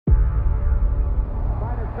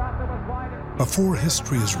Before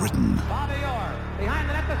history is written,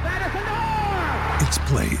 it's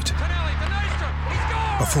played.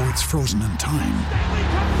 Before it's frozen in time,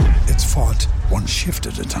 it's fought one shift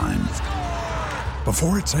at a time.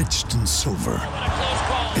 Before it's etched in silver,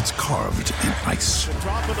 it's carved in ice.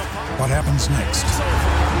 What happens next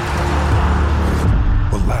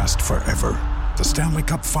will last forever. The Stanley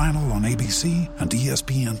Cup Final on ABC and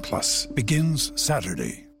ESPN Plus begins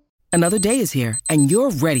Saturday. Another day is here, and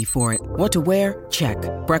you're ready for it. What to wear? Check.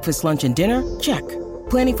 Breakfast, lunch, and dinner? Check.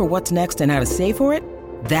 Planning for what's next and how to save for it?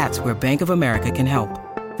 That's where Bank of America can help.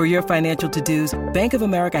 For your financial to-dos, Bank of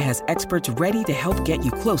America has experts ready to help get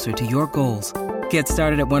you closer to your goals. Get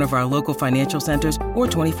started at one of our local financial centers or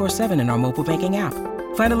 24/7 in our mobile banking app.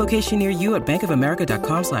 Find a location near you at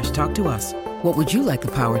bankofamerica.com/talktous. What would you like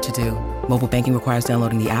the power to do? Mobile banking requires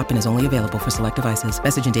downloading the app and is only available for select devices.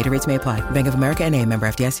 Message and data rates may apply. Bank of America N.A., member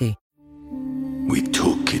FDIC. We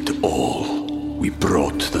took it all. We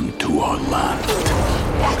brought them to our land.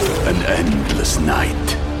 An endless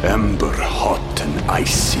night, ember hot and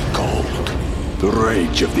icy cold. The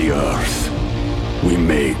rage of the earth. We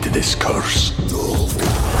made this curse.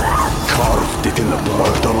 Carved it in the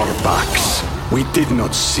blood on our backs. We did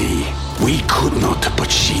not see. We could not,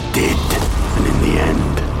 but she did. And in the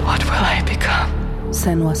end... What will I become?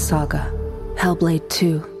 Senua's Saga. Hellblade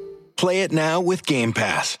 2. Play it now with Game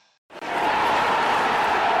Pass.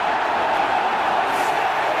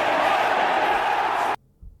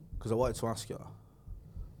 Because I wanted to ask you,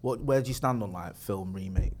 where do you stand on like film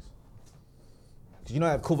remakes? Because you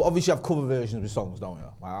know, obviously you have cover versions with songs, don't you?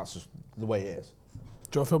 Like that's just the way it is.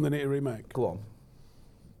 Do you have a film they need to remake? Go on.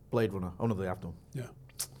 Blade Runner. Oh no, they have done. Yeah.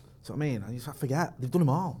 So I mean, I forget they've done them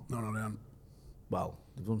all. No, they haven't. Well,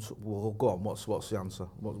 they've done. Well, go on. What's the answer?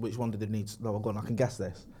 Which one did they need? No, go on. I can guess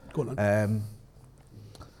this. Go on. Then.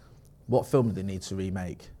 What film did they need to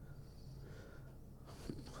remake?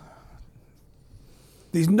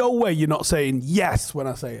 There's no way you're not saying yes when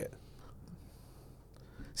I say it.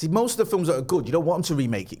 See, most of the films that are good, you don't want them to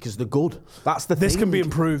remake it because they're good. That's the thing. This can be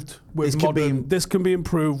improved with This can be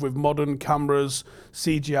improved with modern cameras,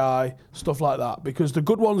 CGI, stuff like that. Because the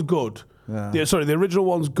good one's good. Yeah. The original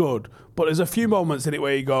one's good. But there's a few moments in it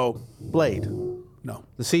where you go... Blade? No.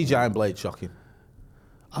 The CGI in Blade, shocking.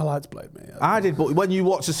 I liked Blade, mate. I did, but when you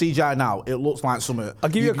watch the CGI now, it looks like something... I'll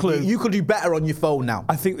give you a clue. You could do better on your phone now.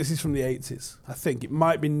 I think this is from the 80s. I think it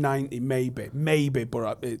might be 90, maybe,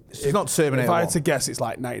 but it's not Terminator. If I had to guess, it's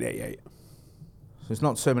like 1988. So it's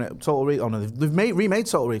not Terminator. Total Recall. No, they've remade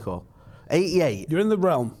Total Recall. 88. You're in the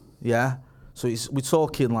realm. Yeah. So we're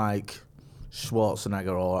talking like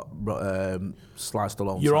Schwarzenegger or Sly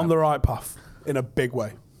Stallone. You're on the right path in a big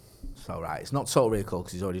way. So right, it's not Total Recall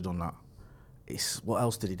because he's already done that. What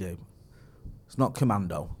else did he do? It's not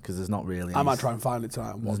Commando because there's not really. I might try and find it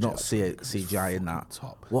tonight and watch it. There's not CGI in that.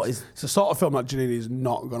 Top. What is? It's the sort of film that Janine is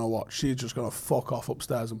not going to watch. She's just going to fuck off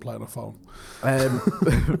upstairs and play on her phone.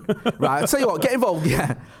 Right, I'll tell you what, get involved.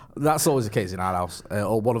 Yeah, that's always the case in our house.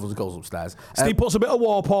 Or one of us goes upstairs. Steve puts a bit of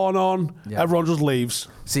war porn on. Yeah. Everyone just leaves.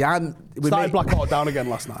 See, started Black Hawk Down again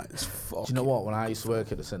last night. Do you know what? When I used to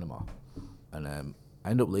work at the cinema, and I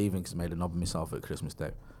ended up leaving because I made a knob of myself at Christmas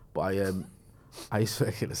Day. But I used to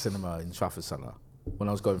work at the cinema in Trafford Centre when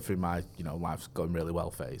I was going through my, life's going really well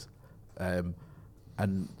phase. And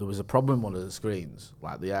there was a problem with one of the screens,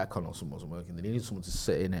 like the aircon or something wasn't working. They needed someone to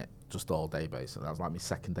sit in it just all day, basically. That was like my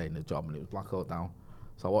second day in the job, and it was Black Hawk Down.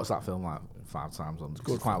 So I watched that film like 5 times. It's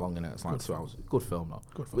quite long, innit? It's like 2 hours. Good film, though.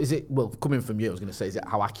 Good film. Is it, well, coming from you, I was going to say, is it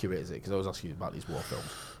how accurate is it? Because I was asking you about these war films.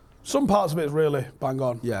 Some parts of it is really bang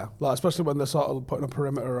on. Yeah. Like, especially when they're sort of putting a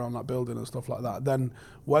perimeter around that building and stuff like that. Then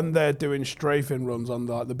when they're doing strafing runs on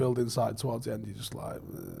the building site towards the end, you're just like...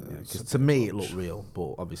 Because to me, it looked real,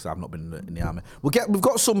 but obviously I've not been in the army. We've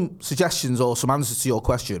got some suggestions or some answers to your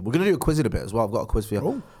question. We're going to do a quiz in a bit as well. I've got a quiz for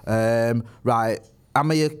you. Oh. Right.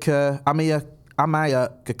 Amaya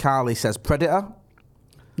Kakali says Predator.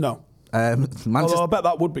 No. Although I bet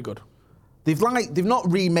that would be good. They've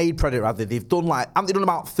not remade Predator, have they? Haven't they done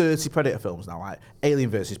about 30 Predator films now? Like Alien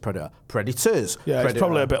vs Predator, Predators. Yeah, Predator, it's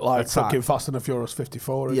probably a bit like fucking Fast and the Furious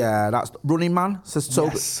 54. Yeah, that's Running Man, says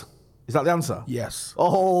Toby. Yes. Is that the answer? Yes.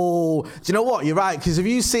 Oh, do you know what? You're right, because have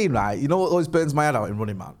you seen, right, you know what always burns my head out in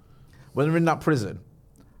Running Man? When they're in that prison,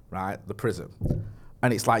 right, the prison,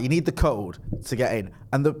 and it's like you need the code to get in,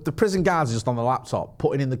 and the prison guards are just on the laptop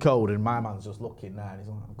putting in the code, and my man's just looking there, and he's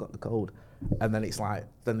like, I've got the code. And then it's like,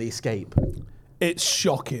 then they escape. It's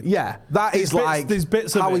shocking. Yeah, there's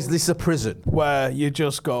bits of how is this a prison? Where you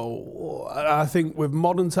just go, I think with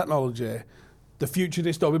modern technology, the future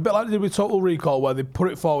dystopian, a bit like they did with Total Recall, where they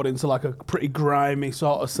put it forward into like a pretty grimy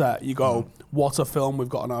sort of set. You go, what a film we've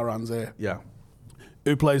got on our hands here. Yeah.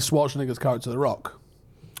 Who plays Schwarzenegger's character, The Rock?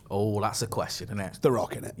 Oh, that's a question, isn't it? It's The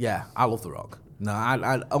Rock, innit? Yeah, I love The Rock. No,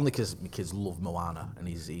 I only because my kids love Moana, and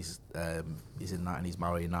he's in that, and he's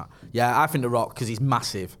marrying that. Yeah, I think The Rock, because he's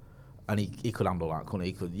massive, and he could handle that, couldn't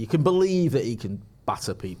he? You can believe that he can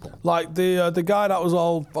batter people. Like the guy that was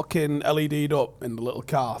all fucking LED'd up in the little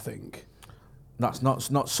car thing. That's not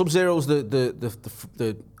Sub-Zero's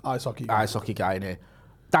the Ice hockey guy in here.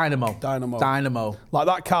 Dynamo. Like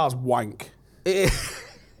that car's wank.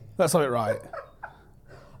 Let's have it right.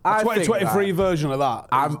 A 2023 version of that.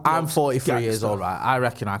 I'm 43 years old, right? I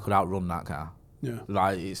reckon I could outrun that car. Yeah.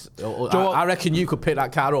 Like I reckon you could pick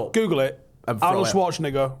that car up. Google it. Arnold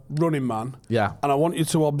Schwarzenegger, Running Man. Yeah. And I want you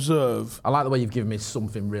to observe. I like the way you've given me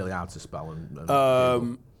something really hard to spell.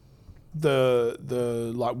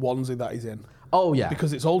 The like onesie that he's in. Oh yeah.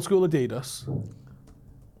 Because it's old school Adidas.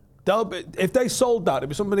 If they sold that, it'd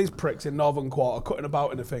be some of these pricks in Northern Quarter cutting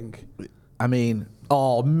about in a thing. I mean,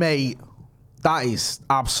 oh mate, that is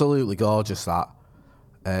absolutely gorgeous. That.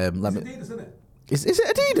 It's Adidas, isn't it? Is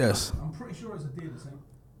it Adidas? I'm pretty sure it's Adidas.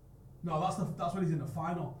 No, that's when he's in the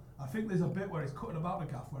final. I think there's a bit where he's cutting about the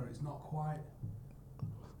gaff where it's not quite.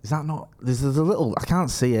 Is that not? There's a little. I can't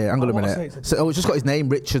see it. Hang on a minute. It's just got his name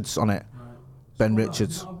Richards on it. Right. Ben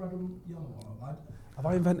Richards. Have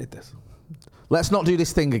I invented this? Let's not do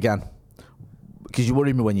this thing again, because you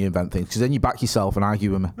worry me when you invent things, because then you back yourself and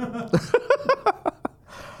argue with me.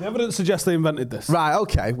 The evidence suggests they invented this. Right,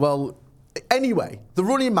 okay. Well, anyway, the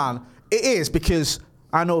Running Man, it is because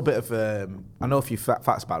I know a bit of, I know a few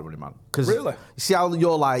facts about Running Man. Really? You see how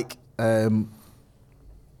you're like, you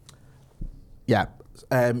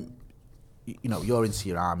know, you're into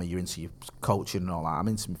your army, you're into your coaching and all that. I'm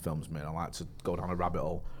into my films, man. I like to go down a rabbit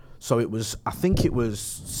hole. So I think it was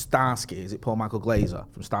Starsky, is it Paul Michael Glazer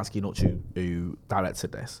from Starsky and Hutch who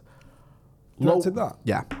directed this? Directed that?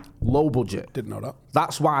 Yeah. Low budget. Didn't know that.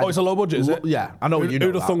 That's why. Oh, it's a low budget, is it? Yeah, I know you know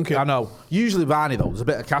Who'd have thunk it? I know. Usually Barney, though, there's a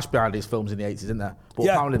bit of cash behind his films in the 80s, isn't there? But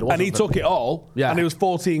apparently there wasn't. And he took it all, and it was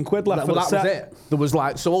 14 quid left for the set. That was it. There was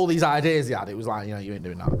like, so all these ideas he had, it was like, you know, you ain't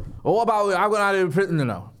doing that. Well, what about, I'm going to do prison?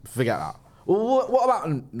 No, forget that. Well, what about,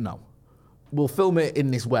 no. We'll film it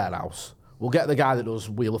in this warehouse. We'll get the guy that does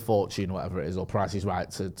Wheel of Fortune, or whatever it is, or Price is Right,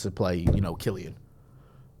 to play, you know, Killian.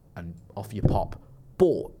 And off you pop.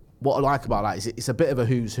 But what I like about that is it's a bit of a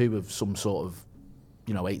who's who of some sort of,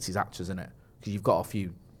 you know, 80s actors, isn't it? Because you've got a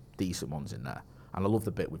few decent ones in there. And I love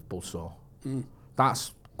the bit with Buzzsaw.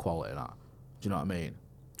 That's quality, that. Do you know what I mean?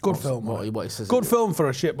 Good film. What he says. Good film for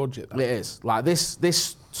a shit budget. It is. Like, this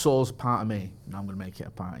Saw's part of me, and I'm going to make it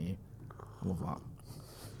a part of you. I love that.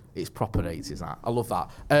 It's proper 80s, that. I love that.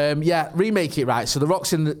 Yeah, remake it right. So The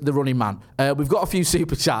Rock's in the Running Man. We've got a few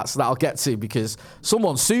super chats that I'll get to because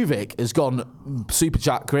someone, Suvik, has gone super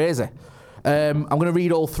chat crazy. I'm going to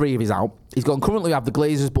read all three of his out. He's gone, currently we have the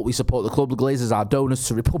Glazers, but we support the club. The Glazers are donors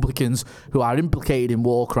to Republicans who are implicated in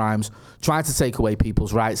war crimes, trying to take away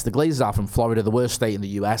people's rights. The Glazers are from Florida, the worst state in the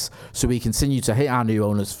US, so we continue to hate our new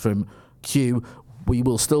owners from Q. We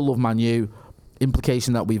will still love Man U.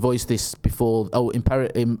 Implication that we voiced this before.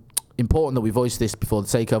 Important that we voiced this before the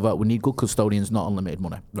takeover. We need good custodians, not unlimited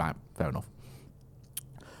money. Right, fair enough.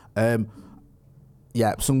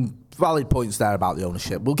 Yeah, some valid points there about the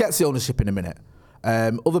ownership. We'll get to the ownership in a minute.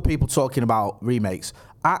 Other people talking about remakes.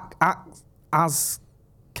 Kabaz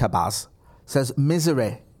says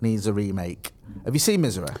Misery needs a remake. Have you seen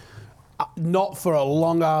Misery? Not for a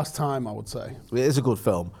long ass time, I would say. It is a good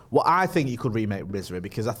film. Well, I think you could remake Misery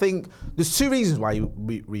because I think there's two reasons why you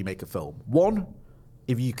remake a film. One,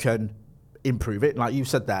 if you can improve it, like you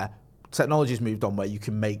said there, technology's moved on where you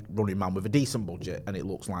can make Running Man with a decent budget and it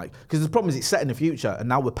looks like... Because the problem is it's set in the future and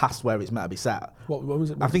now we're past where it's meant to be set. What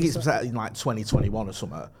was it? I think it's set in like 2021 or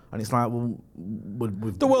something. And it's like, well...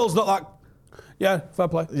 The world's not that... Yeah, fair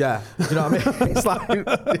play. Yeah, do you know what I mean? It's like,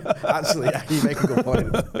 actually, yeah, you make a good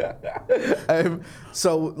point.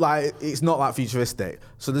 So, like, it's not that futuristic.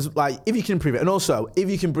 So there's, like, if you can improve it, and also, if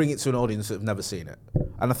you can bring it to an audience that have never seen it.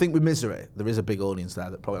 And I think with Misery, there is a big audience there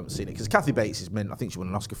that probably haven't seen it. Because Kathy Bates is mint, I think she won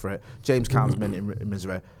an Oscar for it. James Caan's mint in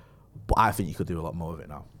Misery. But I think you could do a lot more of it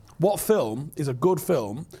now. What film is a good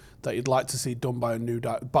film that you'd like to see done by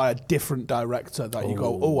a different director that you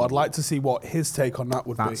go, oh, I'd like to see what his take on that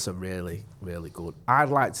would be? That's a really, really good. I'd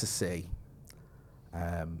like to see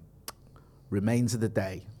Remains of the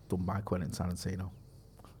Day done by Quentin Tarantino.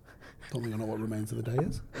 Don't think I know what Remains of the Day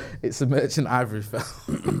is. It's a Merchant Ivory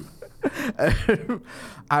film. I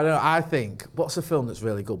don't know. I think what's a film that's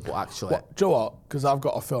really good, but actually, Do you know what? Because I've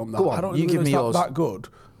got a film that Go on, I don't you even give know me it's yours. that good,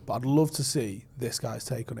 but I'd love to see this guy's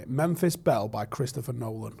take on it. Memphis Belle by Christopher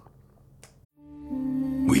Nolan.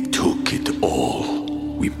 We took it all.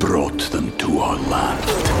 We brought them to our land.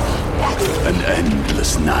 An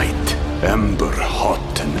endless night, ember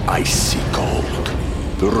hot and icy cold.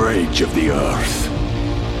 The rage of the earth.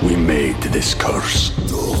 We made this curse.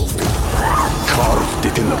 Carved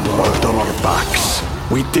it in the blood on our backs.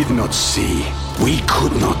 We did not see. We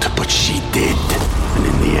could not, but she did. And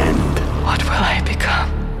in the end... What will I become?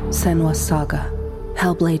 Senua's Saga.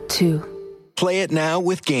 Hellblade 2. Play it now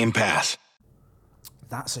with Game Pass.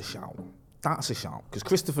 That's a shout. That's a shout. Because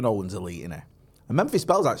Christopher Nolan's elite, innit? And Memphis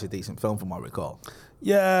Belle's actually a decent film from what I recall.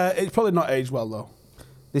 Yeah, it's probably not aged well, though.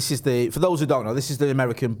 This is for those who don't know, this is the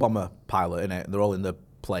American bomber pilot, innit? They're all in the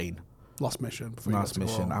plane. Last mission. Last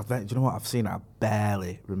mission. Do you know what? I've seen it. I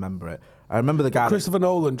barely remember it. I remember the guy. Christopher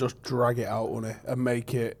Nolan just drag it out on it and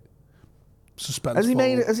make it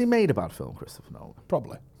suspenseful. Has he made a bad film, Christopher Nolan?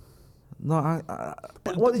 Probably. No,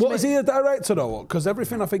 Is he a director though? Because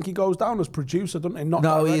everything I think he goes down as producer, doesn't he? Not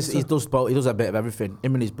no, director. he does both. He does a bit of everything.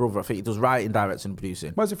 Him and his brother, I think he does writing, directing, and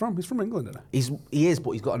producing. Where's he from? He's from England, isn't he? He is,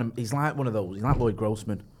 but he's like one of those. He's like Lloyd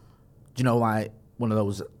Grossman. Do you know, like one of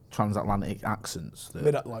those transatlantic accents?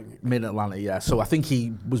 Mid-Atlantic, yeah. So I think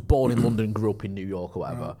he was born in London and grew up in New York or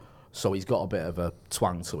whatever. Right. So he's got a bit of a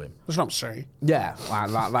twang to him. That's what I'm saying. Yeah,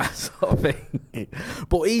 like that sort of thing.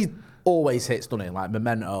 But he always hits, doesn't he? Like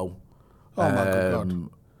Memento. Oh my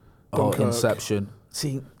God. Inception.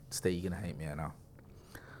 See, Steve, you're going to hate me here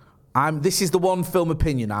now. This is the one film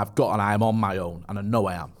opinion I've got, and I am on my own, and I know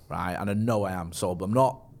I am, right? And I know I am. So I'm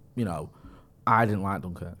not, I didn't like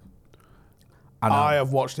Dunkirk. I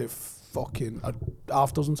have watched it fucking a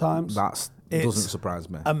half dozen times. It doesn't surprise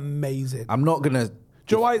me. Amazing. I'm not going to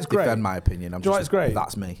defend my opinion. Do you know why it's great?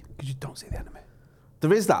 That's me. Because you don't see the enemy.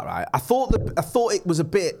 There is that, right? I thought it was a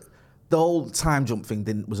bit... The whole time jump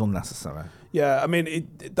thing was unnecessary. Yeah, I mean,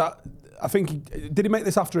 I think did he make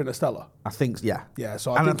this after Interstellar? I think, yeah. Yeah,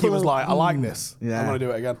 so I think he was like, I like this. Yeah. I'm going to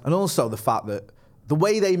do it again. And also the fact that the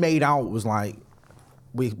way they made out was like,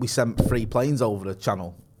 we sent 3 planes over the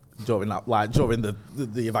channel during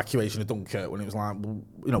the evacuation of Dunkirk, when it was like,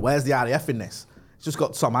 well, where's the RAF in this? It's just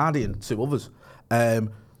got Tom Hardy and 2 others.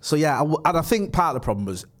 So yeah, and I think part of the problem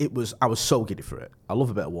was I was so giddy for it. I love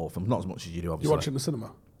a bit of war films, not as much as you do, obviously. You watch it in the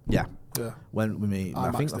cinema? Yeah. Yeah. When with me,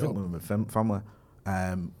 I think we were with family.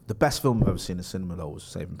 The best film I've ever seen in the cinema though was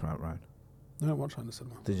Saving Private Ryan. I didn't watch it in the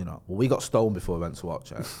cinema. Did you not? Well, we got stoned before we went to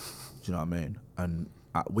watch it. Do you know what I mean? And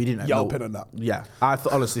we didn't yelping and that. Yeah, I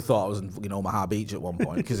honestly thought I was in Omaha Beach at one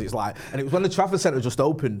point, because it's like, and it was when the Trafford Centre just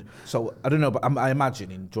opened. So I don't know, but I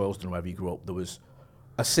imagine in Droylsden, wherever you grew up, there was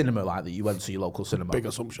a cinema like that. You went to your local cinema. Big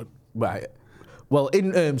assumption. Right. Well,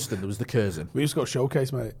 in Urmston, there was the Curzon. We used to go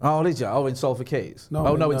Showcase, mate. Oh, did you? Oh, in Salford Keys?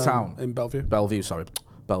 No, in town. In Bellevue.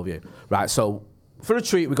 Bellevue. Right, so for a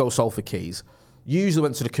treat, we go Salford Keys. Usually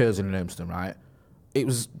went to the Curzon in Urmston, right? It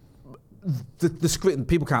was... The screen,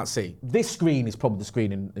 people can't see. This screen is probably the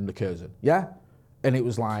screen in the Curzon, yeah? And it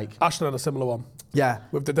was like... Ashton had a similar one. Yeah.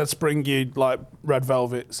 With the dead springy, like, red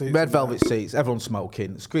velvet seats. Red velvet seats, everyone's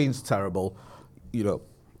smoking, the screen's terrible, your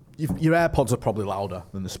AirPods are probably louder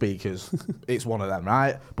than the speakers. It's one of them,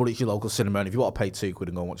 right? But it's your local cinema, and if you want to pay £2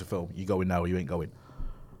 and go and watch a film, you go in now or you ain't going.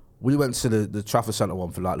 We went to the Trafford Centre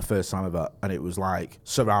one for like the first time ever, and it was like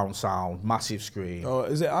surround sound, massive screen. Oh,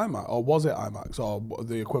 is it IMAX, or was it IMAX, or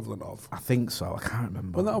the equivalent of? I think so. I can't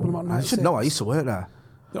remember. When that opened about 96? I should know. I used to work there.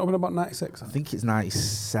 It opened about 96. I think it's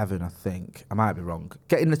 97. I think I might be wrong.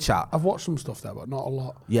 Get in the chat. I've watched some stuff there, but not a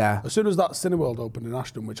lot. Yeah. As soon as that Cineworld opened in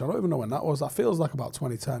Ashton, which I don't even know when that was, that feels like about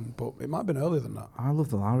 2010, but it might have been earlier than that. I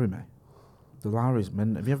love the Lowry, mate. The Lowry's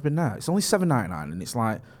mint. Have you ever been there? It's only $7.99, and it's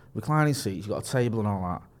like reclining seats. You've got a table and all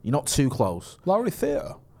that. You're not too close. Lowry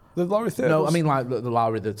Theatre? The Lowry Theatre? No, I mean like the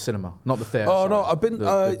Lowry, the cinema, not the theatre. Oh, no, I've been...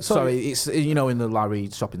 sorry, it's, in the Lowry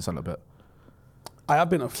shopping centre bit. I have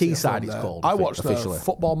been a Quayside, it's called. I watched the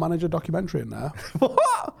Football Manager documentary in there.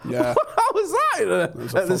 What? Yeah. How was that? It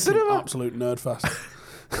was a cinema? Absolute nerd fest.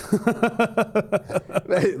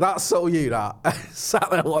 Mate, that's so you, that. Sat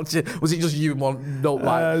there watching. Was it just you and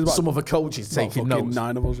one, some other coaches taking notes?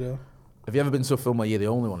 9 of us, yeah. Have you ever been to a film where you're the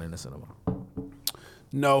only one in the cinema?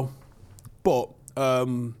 No. But I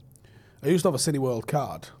used to have a Cineworld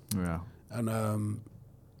card. Yeah. And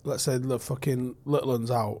let's say the fucking little one's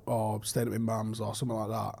out, or staying at my mum's or something like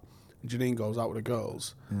that, and Janine goes out with the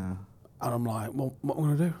girls, and I'm like, well, what am I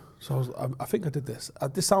going to do? So I think I did this.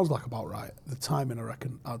 This sounds like about right. The timing, I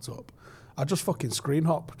reckon, adds up. I just fucking screen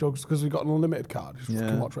hop, because we've got an unlimited card. You just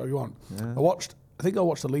fucking watch whatever you want. Yeah. I think I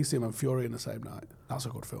watched Elysium and Fury in the same night. That's a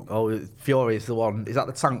good film. Oh, Fury is the one. Is that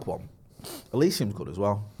the tank one? Elysium's good as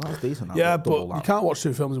well. That was decent. That Yeah, was but double you that. can't watch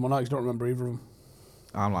 2 films in one night 'cause you don't remember either of them.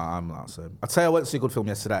 I'm like the same. I'd say I went to see a good film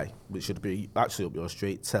yesterday, which should be actually up your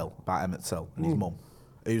street, Till, about Emmett Till and his mum.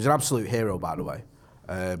 He was an absolute hero, by the way.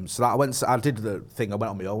 So that I did the thing, I went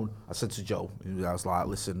on my own. I said to Joe, I was like,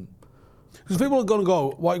 listen. Because people are going to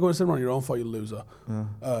go, why are you going to sit on your own for, you loser?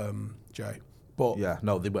 Jay. But Yeah,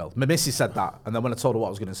 no, they will. My missus said that, and then when I told her what I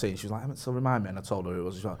was going to see, she was like, Emmett Till, remind me, and I told her it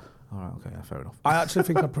was. She was like, all right, okay, yeah, fair enough. I actually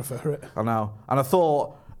think I'd prefer it. I know. And I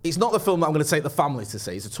thought, it's not the film that I'm going to take the family to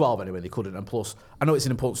see. It's a 12 anyway, they couldn't. And plus, I know it's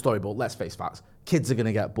an important story, but let's face facts. Kids are going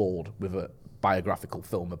to get bored with a biographical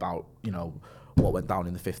film about, what went down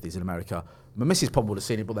in the 50s in America. My missus probably would have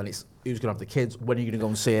seen it, but then it's who's going to have the kids? When are you going to go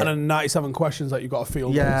and see it? And then 97 questions that you've got to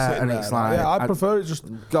feel. Yeah, and there. it's like... Yeah, I prefer it just...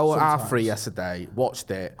 Go at sometimes. R3 yesterday, watched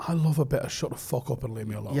it. I love a bit of shut the fuck up and leave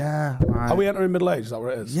me alone. Yeah. Are we entering middle age? Is that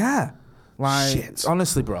what it is? Yeah. Like, Shit.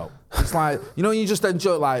 honestly, bro. It's like, you just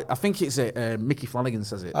enjoy, like, I think it's Mickey Flanagan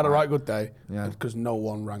says it. I had a right good day. Yeah. Because no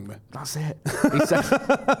one rang me. That's it. He said...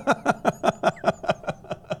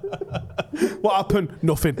 What happened?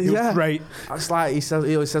 Nothing. It was great. It's like, he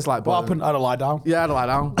always says, like... What happened? I had to lie down. Yeah, I had to lie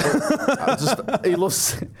down. He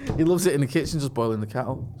loves it in the kitchen, just boiling the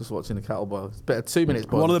kettle, just watching the kettle boil. It's a bit of 2 minutes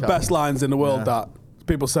boiling. One of the best lines in the world that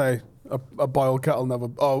people say, a boiled kettle never...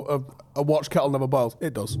 a watch kettle never boils.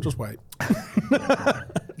 It does. Just wait.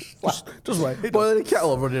 just wait. Boiling the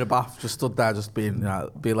kettle or running a bath, just stood there, just being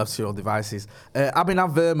left to your own devices.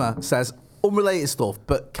 Abhinav Verma says... Unrelated stuff,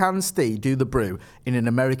 but can Steve do the brew in an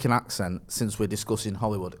American accent since we're discussing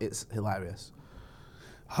Hollywood? It's hilarious.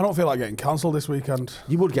 I don't feel like getting cancelled this weekend.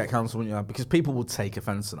 You would get cancelled, wouldn't you? Because people would take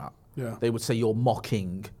offence to that. Yeah. They would say you're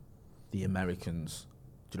mocking the Americans.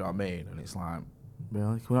 Do you know what I mean? And it's like,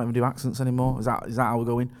 really? Can we not even do accents anymore? Is that how we're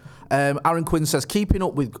going? Aaron Quinn says, keeping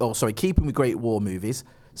with great war movies,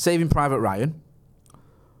 Saving Private Ryan,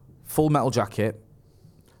 Full Metal Jacket,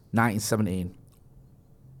 1917.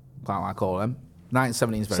 Can't like all them.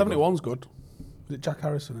 1917 is very 71's good. Is it Jack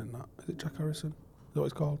Harrison in that? Is it Jack Harrison? Is that what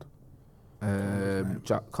it's called?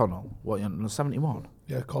 Jack Connell. What, 71?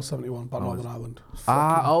 Yeah, called 71, about Northern Ireland.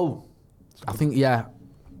 I think, yeah.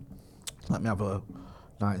 Let me have a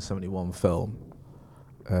 1971 film.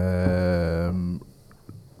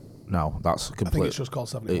 No, that's complete. I think it's just called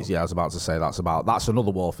 71. I was about to say that's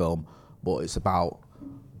another war film, but it's about...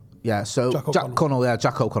 Yeah, so Jack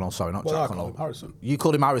O'Connell, sorry, not Jack Connell. Call him Harrison. You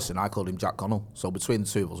called him Harrison, I called him Jack Connell. So between the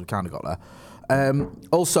two of us, we kind of got there.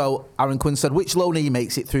 Also, Aaron Quinn said, which loanee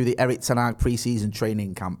makes it through the Eric Ten Hag pre-season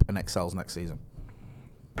training camp and excels next season?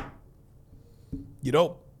 You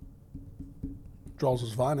know,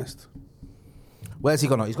 Droll's finest. Where's he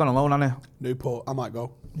gone? He's gone on loan, hasn't he? Newport, I might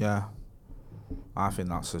go. Yeah. I think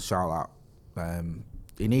that's a shout out.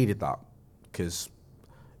 He needed that because...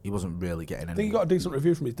 He wasn't really getting any. I think he got a decent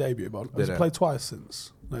review from his debut, but he's played twice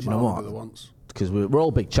since. Do you know what? Once. Because we're all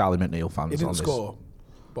big Charlie McNeil fans. He didn't score,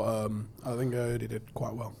 but I think I heard he did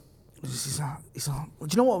quite well. Do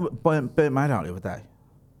you know what burnt mine out the other day?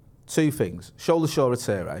 Two things. Shoulder Shore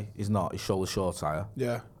Ratere is not his Shoulder Shore tire.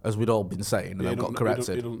 Yeah. As we'd all been saying, and then got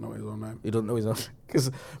corrected. He doesn't know his own name. He doesn't know his own. Because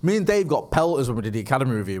me and Dave got pelters when we did the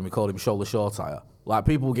Academy review and we called him Shoulder Shore tire. Like,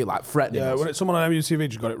 people would get, like, threatening us. When it's someone on MUTV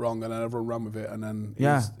just got it wrong and then everyone ran with it and then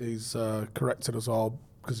he's corrected us all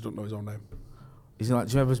because he doesn't know his own name. Is he like,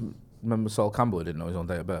 do you ever remember Sol Campbell who didn't know his own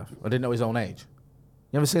date of birth? Or didn't know his own age?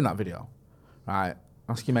 You ever seen that video? Right.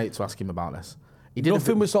 Ask your mate to ask him about this.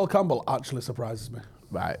 Nothing with Sol Campbell actually surprises me.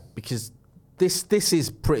 Right. Because this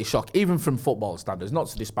is pretty shocking, even from football standards, not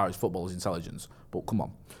to disparage football's intelligence, but come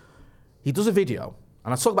on. He does a video,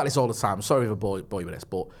 and I talk about this all the time, I'm sorry if I bore you with this,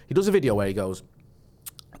 but he does a video where he goes,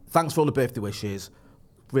 thanks for all the birthday wishes,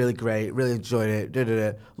 really great, really enjoyed it,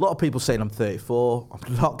 A lot of people saying I'm 34,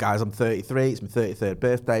 I'm not, guys, I'm 33, it's my 33rd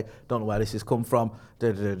birthday, don't know where this has come from,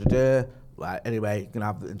 Like, anyway,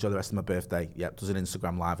 gonna enjoy the rest of my birthday. Yep, does an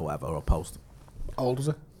Instagram live or whatever, or a post. How old is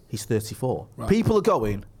he? He's 34. Right. People are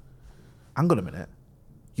going, hang on a minute,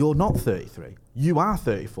 you're not 33, you are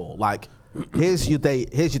 34. Like, here's your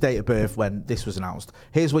date of birth when this was announced.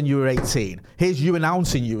 Here's when you were 18. Here's you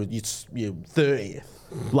announcing you're 30th.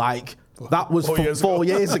 Like, that was 4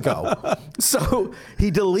 years ago. So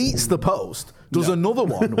he deletes the post, does another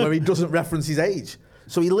one where he doesn't reference his age.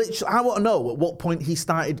 So he literally, I want to know at what point he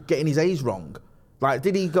started getting his age wrong. Like,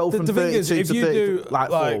 did he go from 32 to 30?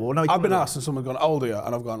 I've been asked and someone's gone, how old are you?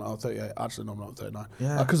 And I've gone, oh, 38. Actually, no, I'm not 39.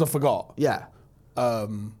 Yeah. Because I forgot. Yeah.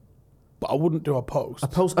 But I wouldn't do a post. A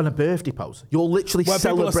post and a birthday post. You're literally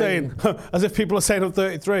celebrating. People are saying, as if people are saying I'm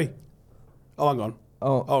 33. Oh, hang on.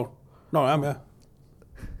 Oh. No, I am, yeah.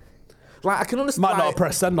 Like, I can understand. Might not have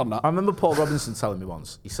pressed send on that. I remember Paul Robinson telling me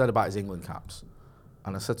once, he said about his England caps,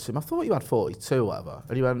 And I said to him, I thought you had 42 or whatever.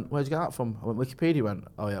 And he went, where'd you get that from? I went, Wikipedia. He went,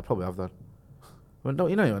 oh yeah, I probably have that. I went, don't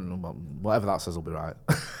you know? He went, well, whatever that says will be right.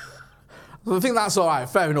 So I think that's all right.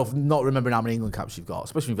 Fair enough, not remembering how many England caps you've got,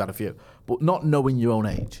 especially if you've had a few. But not knowing your own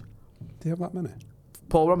age. Do you have that many?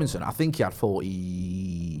 Paul Robinson, I think he had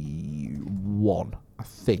 41, I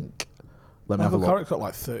think. Let me have a look. Carrick's got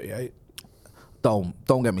like 38. Don't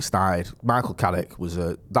get me started. Michael Carrick was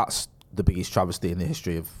that's the biggest travesty in the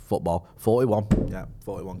history of football. 41, yeah,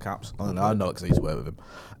 41 caps. I know because I used to work with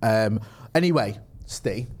him. Anyway,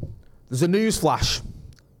 Steve, there's a news flash.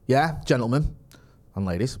 Yeah, gentlemen and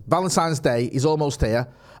ladies. Valentine's Day is almost here,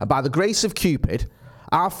 and by the grace of Cupid,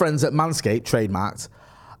 our friends at Manscaped, trademarked,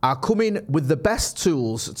 are coming with the best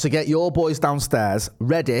tools to get your boys downstairs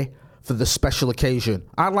ready for the special occasion.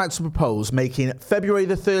 I'd like to propose making February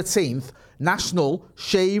the 13th National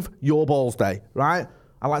Shave Your Balls Day, right?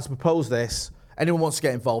 I'd like to propose this. Anyone wants to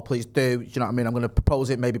get involved, please do. Do you know what I mean? I'm going to propose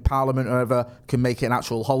it. Maybe Parliament or whoever can make it an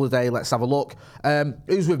actual holiday. Let's have a look.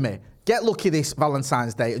 Who's with me? Get lucky this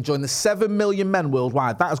Valentine's Day and join the 7 million men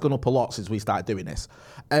worldwide. That has gone up a lot since we started doing this.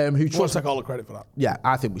 Who trust take all the credit for that? Yeah,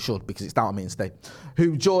 I think we should because it's down to me and Steve. They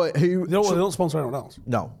don't sponsor anyone else.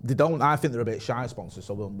 No, they don't. I think they're a bit shy sponsors,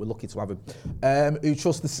 so we're lucky to have them. Who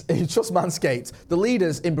trust Manscaped, the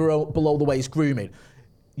leaders in below the waist grooming,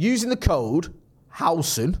 using the code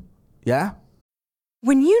Howson. Yeah.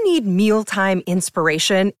 When you need mealtime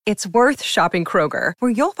inspiration, it's worth shopping Kroger, where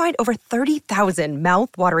you'll find over 30,000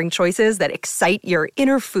 mouth-watering choices that excite your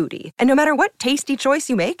inner foodie. And no matter what tasty choice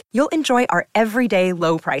you make, you'll enjoy our everyday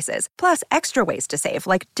low prices, plus extra ways to save,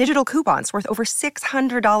 like digital coupons worth over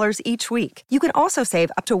 $600 each week. You can also save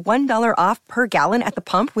up to $1 off per gallon at the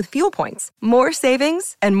pump with fuel points. More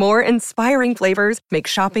savings and more inspiring flavors make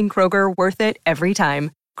shopping Kroger worth it every time.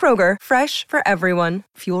 Kroger, fresh for everyone.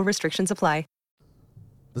 Fuel restrictions apply.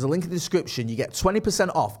 There's a link in the description. You get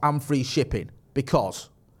 20% off and free shipping because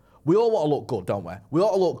we all want to look good, don't we? We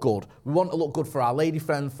want to look good. We want to look good for our lady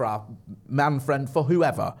friend, for our man friend, for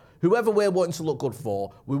whoever. Whoever we're wanting to look good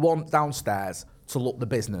for, we want downstairs to look the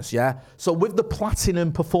business, yeah? So with the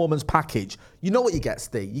Platinum Performance Package, you know what you get,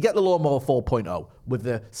 Steve. You get the Lawnmower 4.0 with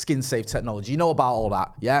the skin-safe technology. You know about all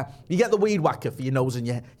that, yeah? You get the Weed Whacker for your nose and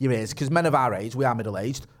your ears because men of our age, we are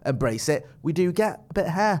middle-aged, embrace it. We do get a bit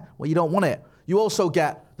of hair where you don't want it. You also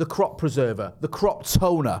get the crop preserver, the crop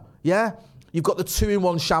toner, yeah? You've got the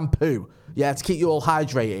 2-in-1 shampoo, yeah, to keep you all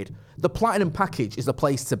hydrated. The Platinum package is the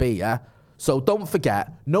place to be, yeah? So don't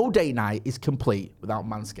forget, no date night is complete without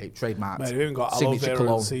Manscaped trademarked. Mate, we've even got aloe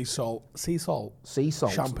vera and sea salt. Sea salt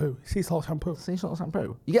shampoo. Sea salt shampoo. Sea salt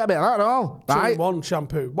shampoo. You get a bit of that at all, right? 2-in-1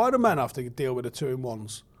 shampoo. Why do men have to deal with the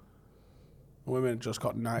 2-in-1s? Women just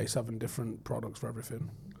got 97 different products for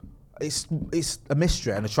everything. It's a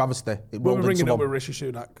mystery and a travesty. We're bringing it up with Rishi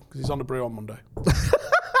Sunak because he's on the Brew on Monday.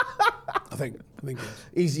 I think he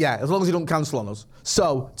is. Yeah, as long as he don't cancel on us.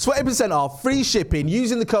 So 20% off, free shipping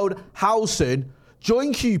using the code Howson.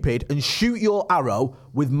 Join Cupid and shoot your arrow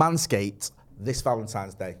with Manscaped this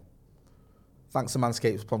Valentine's Day. Thanks to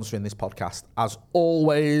Manscaped for sponsoring this podcast as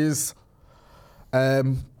always.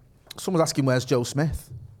 Someone's asking where's Joe Smith.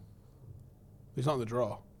 He's not in the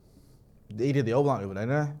draw. He did the overlap over there,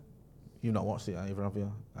 didn't he? You've not watched it either, have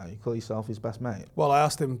you? You call yourself his best mate? Well, I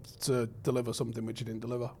asked him to deliver something which he didn't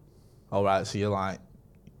deliver. Oh, right, so you're like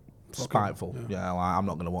spiteful. Yeah, like, I'm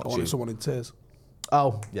not going to watch I wanted someone in tears.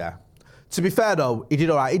 Oh, yeah. To be fair, though, he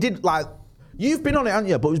did all right. He did, like, you've been on it, haven't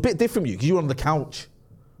you? But it was a bit different from you because you were on the couch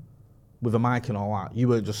with a mic and all that. You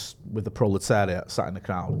weren't just with the proletariat sat in the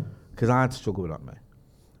crowd because I had to struggle with that, mate.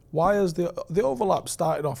 Why has the overlap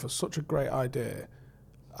started off as such a great idea?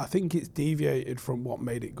 I think it's deviated from what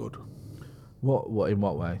made it good. What in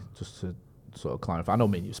what way? Just to sort of clarify. I know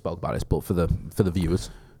me and you spoke about this, but for the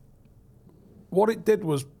viewers. What it did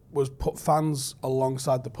was put fans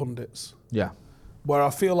alongside the pundits. Yeah. Where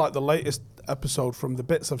I feel like the latest episode, from the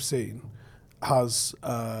bits I've seen, has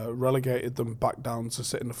relegated them back down to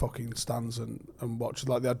sit in the fucking stands and watch.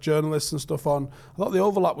 Like, they had journalists and stuff on. I thought the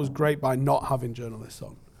overlap was great by not having journalists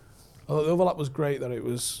on. I thought the overlap was great that it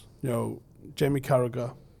was, you know, Jamie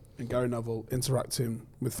Carragher and Gary Neville interacting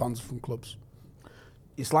with fans from clubs.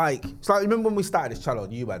 It's like remember when we started this channel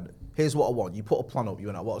and you went, here's what I want. You put a plan up. You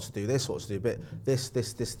went, I want us to do this, I want us to do a bit this, and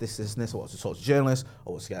this. I want us to talk to journalists. I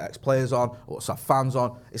want us to get ex-players on. I want us to have fans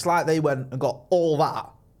on. It's like they went and got all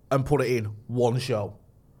that and put it in one show.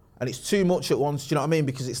 And it's too much at once, do you know what I mean?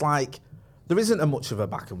 Because it's like, there isn't much of a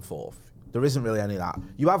back and forth. There isn't really any of that.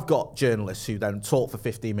 You have got journalists who then talk for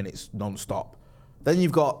 15 minutes non-stop. Then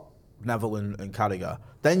you've got Neville and Carragher.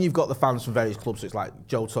 Then you've got the fans from various clubs. So it's like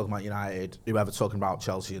Joe talking about United, whoever talking about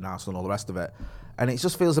Chelsea and Arsenal and all the rest of it. And it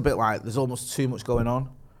just feels a bit like there's almost too much going on.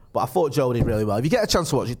 But I thought Joe did really well. If you get a chance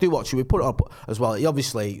to watch it, do watch it. We put it up as well. He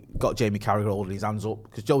obviously got Jamie Carragher holding his hands up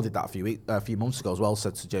because Joe did that a few months ago as well.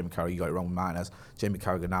 Said to Jamie Carragher, you got it wrong with Martinez. Jamie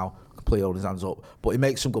Carragher now completely holding his hands up. But he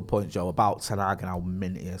makes some good points, Joe, about Ten Hag and how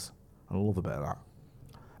mint he is. I love a bit of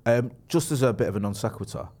that. Just as a bit of a non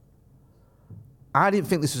sequitur, I didn't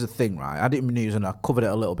think this was a thing, right? I didn't even news and I covered it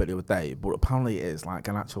a little bit the other day, but apparently it is like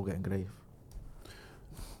Garnacho getting grief.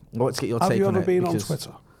 I want to get your take on it. Have you ever been on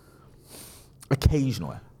Twitter?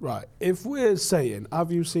 Occasionally. Right. If we're saying,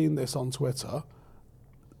 have you seen this on Twitter?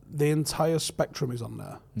 The entire spectrum is on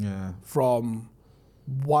there. Yeah. From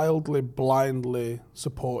wildly, blindly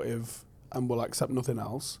supportive and will accept nothing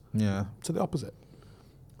else. Yeah. To the opposite.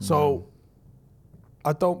 So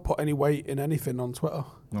I don't put any weight in anything on Twitter.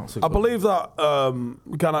 I believe that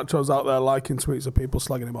Garnacho's out there liking tweets of people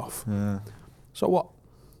slagging him off. Yeah. So what?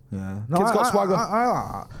 Yeah. No, Kid's got swagger.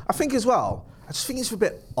 I think as well, I just think it's a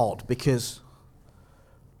bit odd because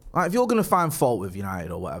like, if you're going to find fault with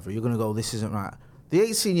United or whatever, you're going to go, this isn't right. The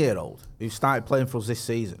 18-year-old who started playing for us this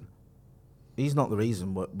season, he's not the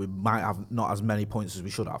reason we might have not as many points as we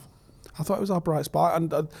should have. I thought it was our bright spot.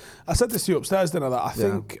 And I said this to you upstairs, didn't I? That I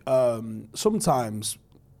think sometimes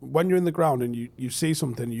when you're in the ground and you see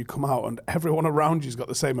something, you come out and everyone around you's got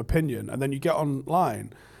the same opinion. And then you get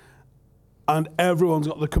online and everyone's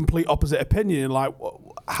got the complete opposite opinion. Like,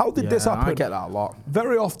 how did this happen? I get that a lot.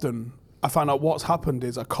 Very often, I find out what's happened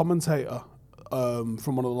is a commentator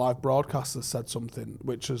from one of the live broadcasters said something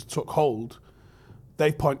which has took hold.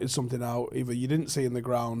 They've pointed something out, either you didn't see in the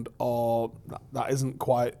ground or that isn't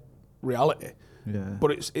quite reality. Yeah.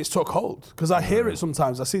 But it's took hold. Because I hear it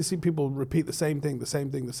sometimes. I see people repeat the same thing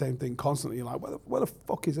constantly. You're like, where the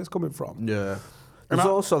fuck is this coming from? Yeah. There's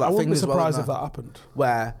also that I thing wouldn't be as well, surprised if that happened.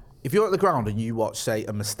 Where if you're at the ground and you watch, say,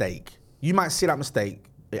 a mistake, you might see that mistake,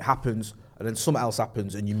 it happens, and then something else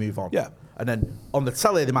happens and you move on. Yeah. And then on the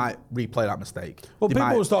telly, they might replay that mistake. Well, they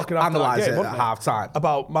people was talking after that game, it at half time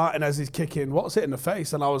about Martinez's kicking, what's it in the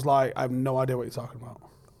face? And I was like, I have no idea what you're talking about.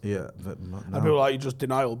 Yeah. And people were like, you just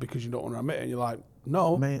denial because you don't want to admit it. And you're like,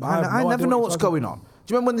 no. Mate, I never know what's going on. Do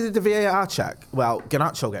you remember when they did the VAR check? Well,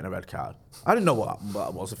 Garnacho getting a red card. I didn't know what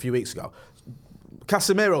that was a few weeks ago.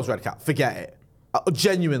 Casemiro's red card, forget it.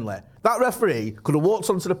 Genuinely. That referee could have walked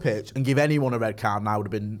onto the pitch and give anyone a red card and I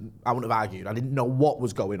wouldn't have argued. I didn't know what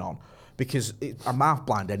was going on because I'm half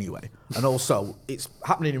blind anyway. And also, it's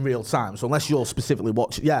happening in real time. So unless you're specifically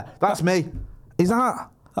watching, yeah, that's me. Is that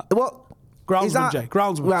what? Groundsman, Jay.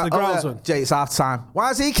 Groundsman. Right, the groundsman. Jay, it's half time. Why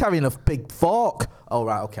is he carrying a big fork? Oh,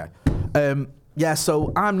 right, okay. Yeah,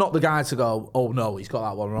 so I'm not the guy to go, oh no, he's got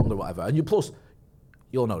that one wrong or whatever. And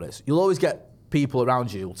you'll know this. You'll always get people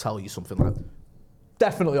around you who'll tell you something like,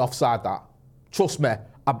 definitely offside that. Trust me,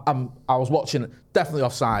 I was watching it. Definitely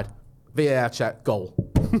offside. VAR check, goal.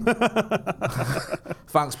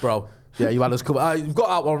 Thanks, bro. Yeah, you had us covered. You've got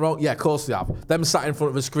that one wrong. Yeah, of course they have. Them sat in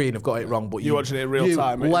front of a screen have got it wrong, but you're watching it in real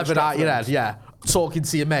time. Levered out your head, yeah. Talking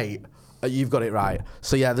to your mate, you've got it right.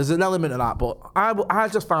 So yeah, there's an element of that, but I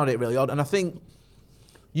just found it really odd, and I think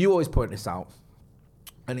you always point this out,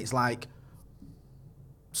 and it's like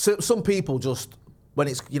some people just when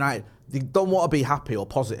it's United, they don't want to be happy or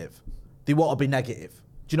positive. They want to be negative.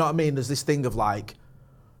 Do you know what I mean? There's this thing of like,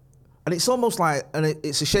 and it's almost like, and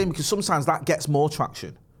it's a shame because sometimes that gets more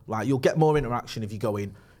traction. Like, you'll get more interaction if you go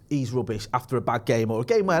in, he's rubbish after a bad game, or a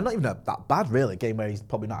game where, not even that bad really, a game where he's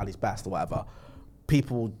probably not at his best or whatever.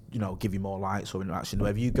 People, give you more likes or interaction.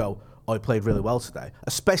 Wherever you go, oh, he played really well today.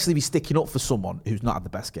 Especially if he's sticking up for someone who's not had the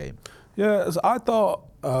best game. Yeah, I thought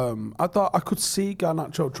I could see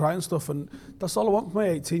Garnacho trying stuff, and that's all I want from my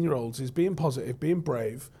 18-year-olds is being positive, being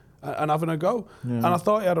brave, and having a go. Yeah. And I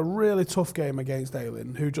thought he had a really tough game against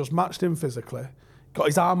Ayling, who just matched him physically, got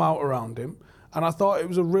his arm out around him, and I thought it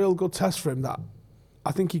was a real good test for him that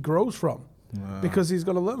I think he grows from. Yeah. Because he's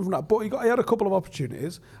going to learn from that. But he had a couple of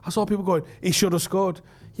opportunities. I saw people going, he should have scored.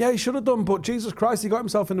 Yeah, he should have done, but Jesus Christ, he got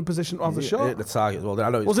himself in a position to have the shot. Hit the target as well. I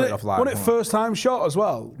know was it first time shot as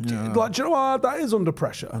well? Yeah. Do you know what? That is under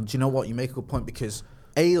pressure. And do you know what? You make a good point because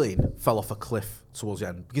Ayling fell off a cliff towards the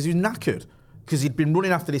end because he was knackered. Because he'd been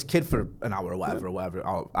running after this kid for an hour or whatever,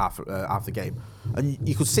 after the game. And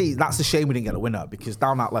you could see that's the shame we didn't get a winner because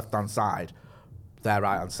down that left-hand side, their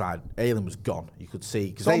right-hand side, Ayling was gone. You could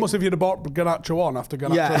see. It's almost if you'd have bought Garnacho on after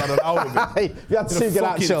Garnacho had an hour of it. You had two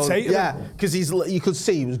Garnachos. Yeah, because you could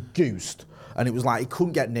see he was goosed. and it was like he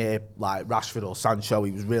couldn't get near like Rashford or Sancho.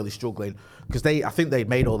 He was really struggling because I think they'd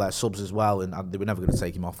made all their subs as well, and they were never going to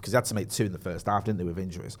take him off because they had to make 2 in the first half, didn't they, with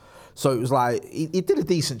injuries? So it was like he did a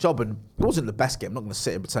decent job, and it wasn't the best game. I'm not going to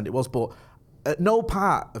sit and pretend it was, but at no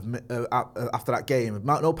part of me, after that game,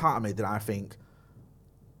 no part of me did I think,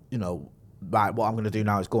 right, what I'm going to do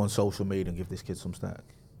now is go on social media and give this kid some stick.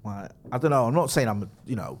 Like, I don't know. I'm not saying I'm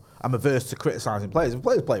averse to criticising players. If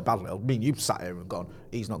players play badly, I mean, you've sat here and gone,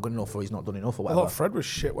 he's not good enough or he's not done enough or whatever. I thought Fred was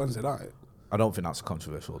shit Wednesday night. I don't think that's a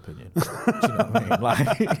controversial opinion. Do you know what I mean?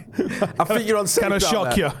 Like, I think you're on safe Can I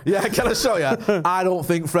shock you? Yeah, can I shock you? I don't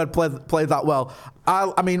think Fred played that well.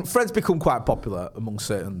 I mean, Fred's become quite popular among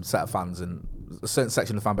certain set of fans and a certain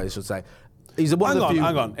section of the fan base, I should say. He's one of the few.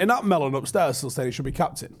 Hang on. In that melon upstairs still saying he should be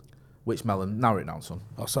captain. Which melon? Narrow it down, son.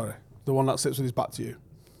 Oh, sorry. The one that sits with his back to you.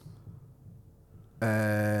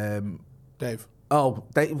 Dave. Oh,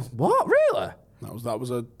 Dave. What? Really? That was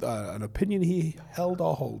an opinion he held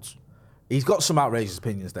or holds. He's got some outrageous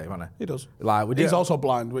opinions, Dave, hasn't he? He does. Like, he's also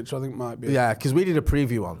blind, which I think might be. Yeah, because we did a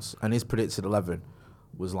preview once, and his predicted 11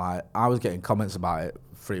 was like, I was getting comments about it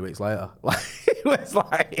 3 weeks later. Like, it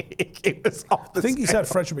was off the I think he scale. said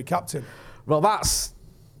Fred should be captain. Well,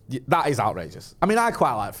 that is outrageous. I mean, I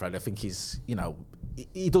quite like Fred. I think he's,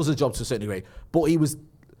 he does the job to a certain degree. But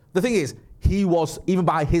the thing is, he was, even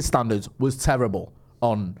by his standards, was terrible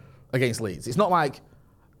against Leeds. It's not like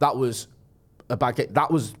that was a bad game. That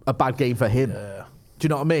was a bad game for him. Yeah. Do you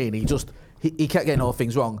know what I mean? He kept getting all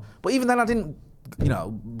things wrong. But even then, I didn't,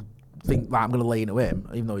 think that I'm going to lay into him,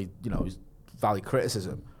 even though he's valid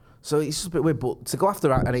criticism. So it's just a bit weird. But to go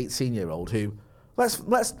after an 18-year-old who,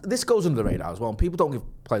 this goes under the radar as well. And people don't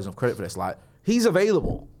give players enough credit for this. Like, he's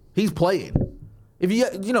available. He's playing. If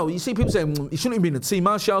you see people saying he shouldn't have been in the team.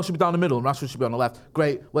 Martial should be down the middle and Rashford should be on the left.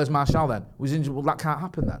 Great. Where's Martial then? Was injured. Well, that can't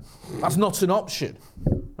happen then. That's not an option.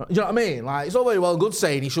 You know what I mean? Like, it's all very well and good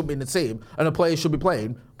saying he shouldn't be in the team and a player should be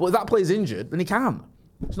playing, but if that player's injured, then he can't.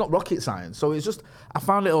 It's not rocket science. So it's just, I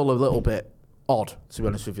found it all a little bit odd, to be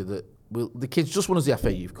honest with you, that the kid's just won us the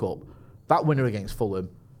FA Youth Cup. That winner against Fulham,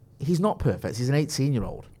 he's not perfect. He's an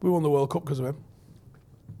 18-year-old. We won the World Cup because of him.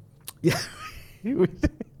 Yeah, we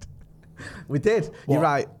did. We did. What? You're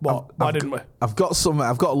right. Why didn't we? I've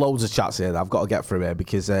got loads of chats here that I've got to get through here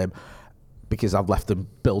because I've left them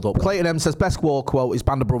build up. Clayton M says, best war quote is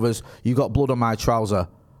Band of Brothers, you got blood on my trouser.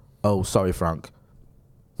 Oh, sorry, Frank.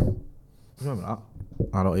 Remember that?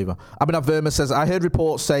 I don't either. Abhinav Verma says, I heard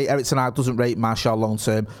reports say Eric Ten Hag doesn't rate Martial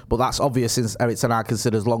long-term, but that's obvious since Eric Ten Hag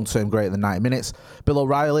considers long-term greater than 90 minutes. Bill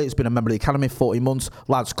O'Reilly has been a member of the Academy for 40 months.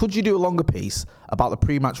 Lads, could you do a longer piece about the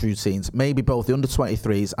pre-match routines, maybe both the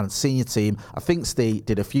under-23s and senior team? I think Steve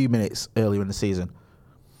did a few minutes earlier in the season.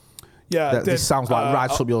 Yeah, this sounds like right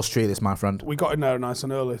up your street, this, my friend. We got in there nice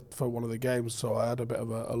and early for one of the games, so I had a bit of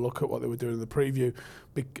a look at what they were doing in the preview,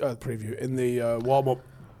 in the warm-up.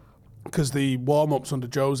 Because the warm-ups under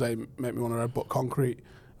Jose make me want to headbutt concrete,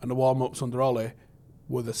 and the warm-ups under Ollie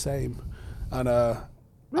were the same. And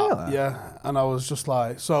really? Yeah, and I was just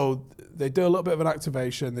like, so they do a little bit of an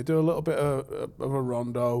activation, they do a little bit of a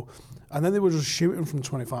rondo, and then they were just shooting from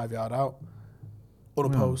 25 yard out,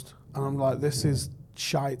 unopposed. And I'm like, this is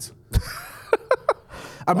shite.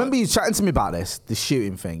 I remember you chatting to me about this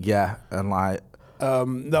shooting thing, yeah, and like...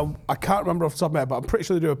 no, I can't remember off the top of my head, but I'm pretty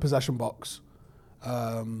sure they do a possession box.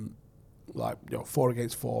 4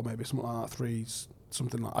 against 4, maybe something like that, threes,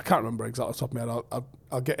 something like. I can't remember exactly off the top of my head.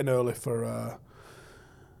 I'll get in early for.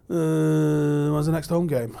 When's the next home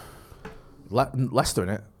game? Leicester,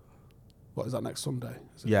 innit? What is that, next Sunday?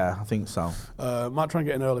 Yeah, I think so. Might try and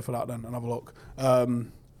get in early for that then and have a look.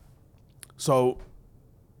 So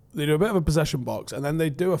they do a bit of a possession box, and then they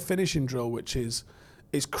do a finishing drill, which is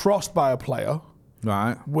crossed by a player.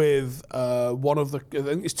 Right. With one of the, I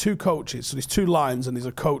think it's 2 coaches, so there's 2 lines and there's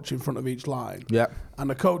a coach in front of each line. Yeah. And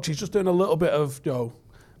the coach is just doing a little bit of,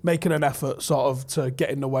 making an effort sort of to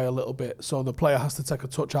get in the way a little bit. So the player has to take a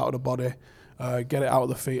touch out of the body, get it out of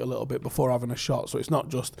the feet a little bit before having a shot. So it's not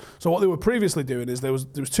just, so what they were previously doing is there was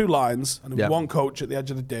 2 lines and there was one coach at the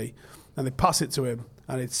edge of the D, and they pass it to him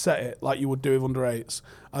and he'd set it like you would do with under 8s,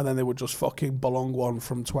 and then they would just fucking belong one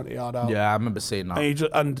from 20 yard out. Yeah, I remember seeing that.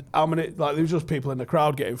 And how many, like, there was just people in the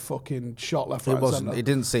crowd getting fucking shot left, right, and centre. It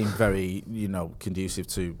didn't seem very, conducive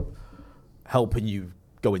to helping you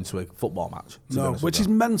go into a football match. No, which is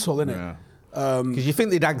mental, isn't it? Because you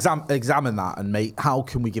think they'd examine that and make, how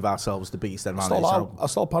can we give ourselves the beast advantage? I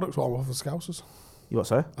stole Paddock's warm up off the Scousers. You what,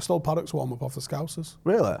 sorry? I stole Paddock's warm up off the Scousers.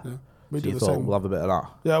 Really? Yeah. We do the same. We'll have a bit of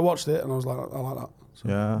that. Yeah, I watched it and I was like, I like that. So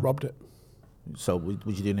yeah. Robbed it. So would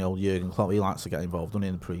you do the old Jurgen Klopp? He likes to get involved, doesn't he,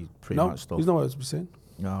 in the pre-match stuff? He's nowhere to be seen.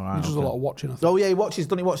 All right. He does a lot of watching, I think. Oh, yeah,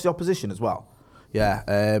 doesn't he watch the opposition as well? Yeah.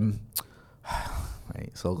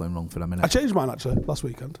 It's all going wrong for them, innit? I changed mine, actually, last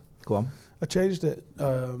weekend. Go on. I changed it.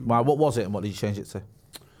 Wow, what was it and what did you change it to?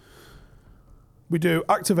 We do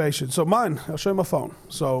activation. So mine, I'll show you my phone.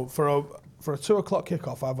 So for a 2 o'clock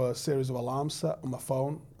kickoff, I have a series of alarms set on my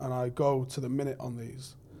phone, and I go to the minute on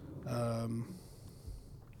these.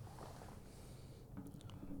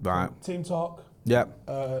 Right. Team talk. Yep.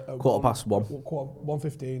 1:15.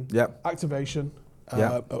 1:15. Yep. Activation.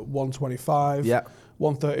 Yep. At 1:25. Yep.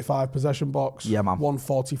 1:35 possession box. Yeah, man.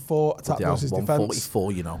 1:44 attack versus defense.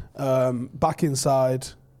 144, you know. Back inside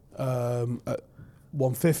at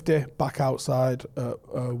 1:50. Back outside at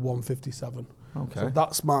 1:57. Okay. So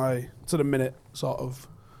that's my to the minute sort of.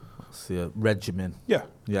 That's the regimen. Yeah.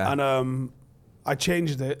 Yeah. And I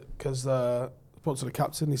changed it because I spoke to the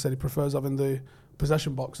captain. He said he prefers having the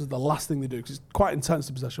possession box as the last thing they do because it's quite intense,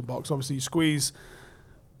 the possession box. Obviously, you squeeze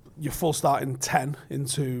your full starting 10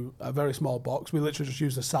 into a very small box. We literally just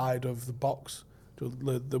use the side of the box,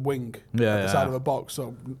 the wing, the side of a box,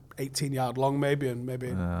 so 18 yard long maybe and maybe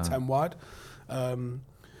 10 wide. And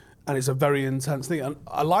it's a very intense thing. And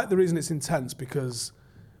I like the reason it's intense because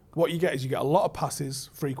what you get is you get a lot of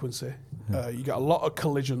passes, frequency, you get a lot of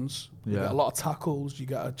collisions, you get a lot of tackles, you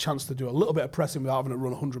get a chance to do a little bit of pressing without having to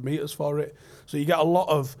run 100 metres for it. So you get a lot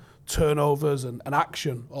of turnovers and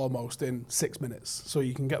action almost in 6 minutes. So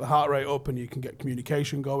you can get the heart rate up and you can get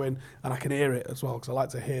communication going, and I can hear it as well because I like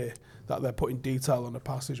to hear that they're putting detail on the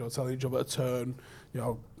passage or telling each other to turn, you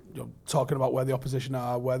know, talking about where the opposition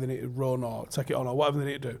are, where they need to run or take it on or whatever they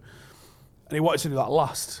need to do. And he wanted to do that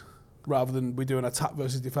last rather than we do an attack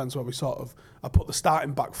versus defence where I put the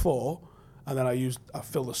starting back four and then I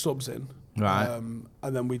fill the subs in. Right.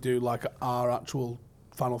 And then we do like our actual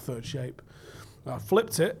final third shape. I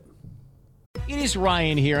flipped it. It is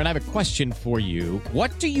Ryan here, and I have a question for you.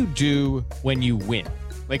 What do you do when you win?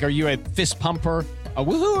 Like, are you a fist pumper, a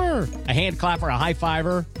woohooer, a hand clapper, a high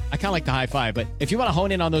fiver? I kind of like the high five, but if you want to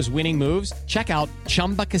hone in on those winning moves, check out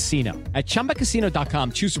Chumba Casino. At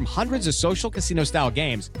ChumbaCasino.com, choose from hundreds of social casino-style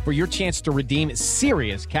games for your chance to redeem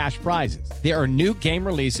serious cash prizes. There are new game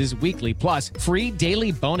releases weekly, plus free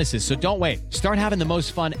daily bonuses, so don't wait. Start having the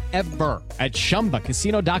most fun ever at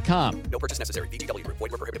ChumbaCasino.com. No purchase necessary. VGW. Void where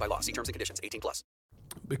prohibited by law. See terms and conditions. 18+.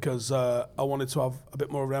 Because I wanted to have a bit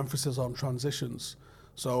more of an emphasis on transitions.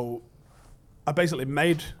 So I basically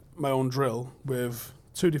made my own drill with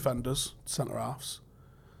 2 defenders, centre halves,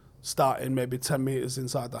 starting maybe 10 metres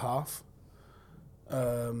inside the half.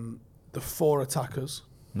 The 4 attackers.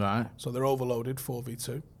 Right. So they're overloaded,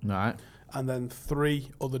 4v2. Right. And then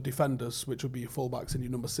 3 other defenders, which would be your fullbacks and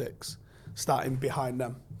your number 6, starting behind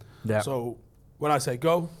them. Yeah. So when I say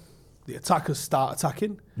go, the attackers start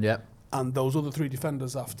attacking. Yep. And those other 3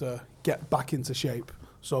 defenders have to get back into shape.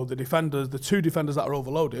 So the 2 defenders that are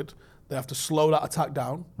overloaded, they have to slow that attack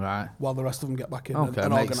down, right, while the rest of them get back in and makes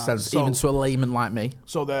organise. Sense. So, even to a layman like me.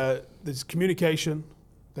 So there's communication,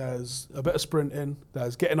 there's a bit of sprinting,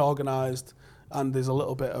 there's getting organised, and there's a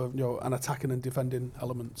little bit of an attacking and defending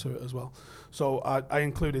element to it as well. So I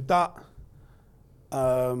included that,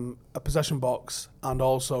 a possession box, and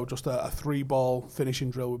also just a 3-ball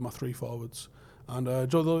finishing drill with my 3 forwards. And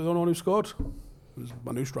Joe, the only one who scored was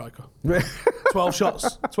my new striker. 12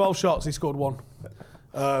 shots, he scored 1.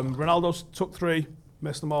 Ronaldo took 3,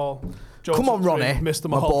 missed them all. Joe Come on, Ronnie, missed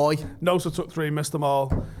them my all. boy. Nosa took 3, missed them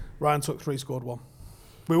all. Ryan took 3, scored 1.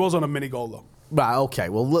 We was on a mini goal though. Right, okay.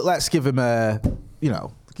 Well, let's give him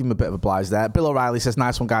give him a bit of a oblige there. Bill O'Reilly says,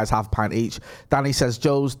 nice one, guys, half a pint each. Danny says,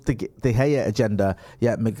 Joe's De Gea agenda,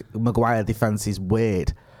 yet Maguire defence is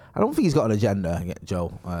weird. I don't think he's got an agenda,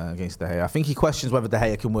 Joe, against De Gea. I think he questions whether De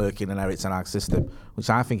Gea can work in an Erik ten Hag system, which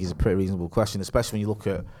I think is a pretty reasonable question, especially when you look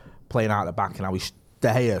at playing out at the back and how De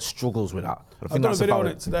Gea struggles with that. I've done a video on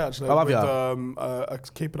it today, actually, have with you? A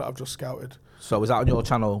keeper that I've just scouted. So was that on your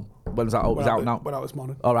channel? When was that out? Was out now? Went out this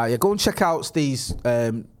morning. All right, yeah. Go and check out Steve's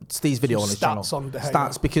video on his channel. Stats on De Gea.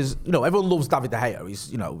 Stats, because everyone loves David De Gea.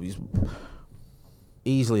 He's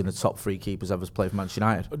easily in the top 3 keepers ever played for Manchester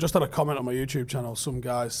United. I just had a comment on my YouTube channel, some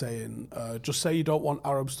guy saying, just say you don't want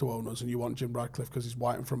Arabs to own us and you want Jim Radcliffe because he's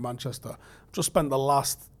white and from Manchester. I've just spent the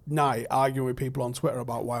last night arguing with people on Twitter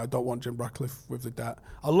about why I don't want Jim Radcliffe with the debt.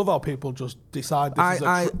 I love how people just decide this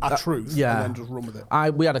is a truth and then just run with it.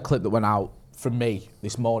 We had a clip that went out from me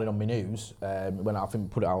this morning on my news. I think we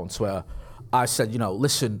put it out on Twitter. I said,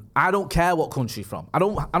 listen, I don't care what country you're from. I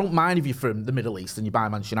don't mind if you're from the Middle East and you buy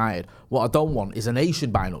Manchester United. What I don't want is a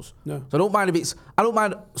nation buying us. No. So I don't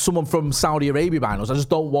mind someone from Saudi Arabia buying us. I just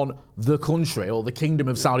don't want the country or the Kingdom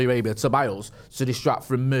of Saudi Arabia to buy us to distract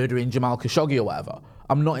from murdering Jamal Khashoggi or whatever.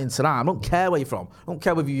 I'm not into that. I don't care where you're from. I don't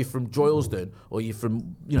care whether you're from Droylsden or you're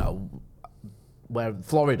from, where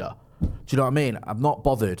Florida. Do you know what I mean? I'm not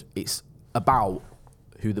bothered. It's about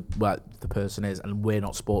who the person is, and we're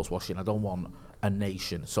not sports washing. I don't want a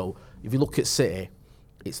nation. So if you look at City,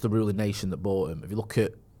 it's the ruling nation that bought him. If you look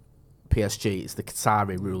at PSG, it's the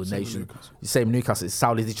Qatari ruling nation. You say Newcastle, it's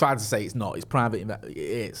Saudi. They tried to say it's not. It's private. It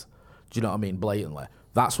is. Do you know what I mean? Blatantly.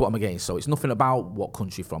 That's what I'm against. So it's nothing about what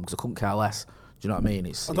country you're from, because I couldn't care less. Do you know what I mean?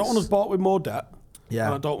 I don't want us bought with more debt. Yeah.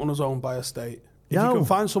 And I don't want us owned by a state. If you can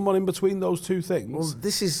find someone in between those two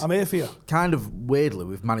things, I'm here for you. Kind of weirdly,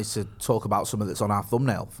 we've managed to talk about something that's on our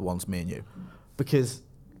thumbnail for once, me and you. Because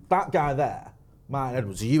that guy there, Martin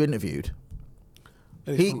Edwards, who you interviewed...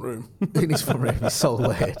 In his front room. In his front room. He's so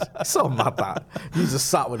weird. It's so mad, that. He's just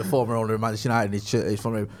sat with the former owner of Manchester United in his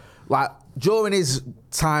front room. Like, during his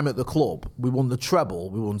time at the club, we won the treble,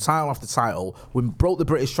 we won title after title, we broke the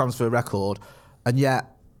British transfer record, and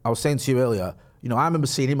yet, I was saying to you earlier, I remember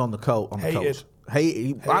seeing him on the coach.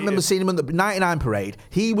 Hated. I remember seeing him on the 99 parade.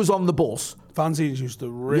 He was on the bus. Fanzines used to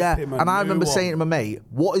rip him. And I remember saying to my mate,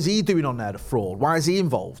 what is he doing on there, the fraud? Why is he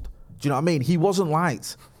involved? Do you know what I mean? He wasn't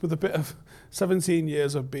liked. With a bit of 17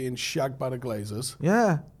 years of being shagged by the Glazers.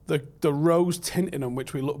 Yeah. The rose tinting on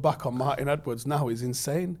which we look back on Martin Edwards now is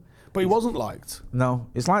insane. But he wasn't liked. No.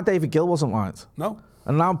 It's like David Gill wasn't liked. No.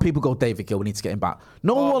 And now people go, David Gill, we need to get him back.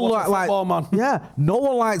 No one liked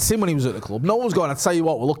him when he was at the club. No one's going, I tell you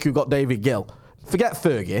what, we're lucky we've got David Gill. Forget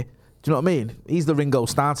Fergie. Do you know what I mean? He's the Ringo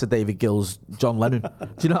Starr to David Gill's John Lennon.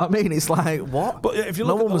 Do you know what I mean? It's like, what? But if you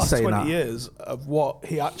look at the last 20 years of what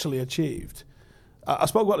he actually achieved, I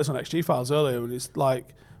spoke about this on XG Files earlier, and it's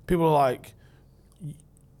like, people are like,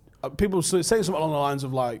 people say something along the lines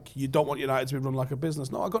of like, you don't want United to be run like a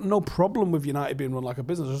business. No, I've got no problem with United being run like a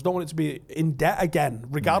business. I just don't want it to be in debt again,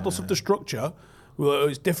 regardless of the structure. Well,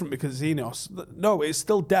 it's different because it's Ineos. No, it's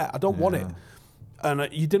still debt. I don't want it. And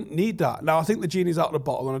you didn't need that. Now, I think the genie's out of the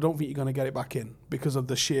bottle, and I don't think you're going to get it back in because of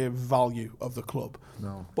the sheer value of the club.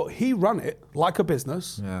 No. But he ran it like a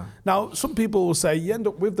business. Yeah. Now, some people will say you end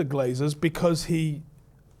up with the Glazers because he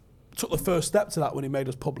took the first step to that when he made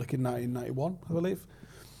us public in 1991, I believe.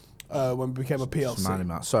 When we became a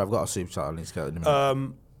PLC. Sorry, I've got a super chat. I need to get it in a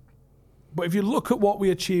minute. But if you look at what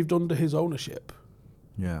we achieved under his ownership,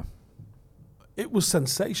 it was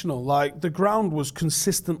sensational. Like, the ground was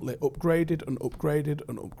consistently upgraded and upgraded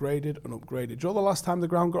and upgraded and upgraded. Do you know the last time the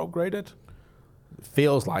ground got upgraded? It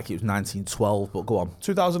feels like it was 1912, but go on.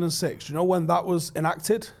 2006. Do you know when that was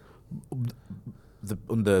enacted?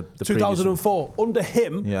 Under the 2004, under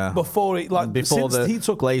him, before he since he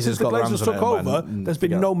took over, there's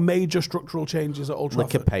been no major structural changes at Old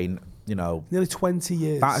Trafford. Liquor paint, nearly 20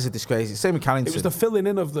 years. That is a disgrace. Same with Carrington. It was the filling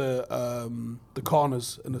in of the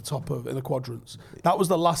corners in the quadrants. That was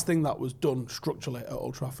the last thing that was done structurally at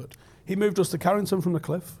Old Trafford. He moved us to Carrington from the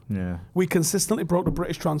cliff. Yeah, we consistently broke the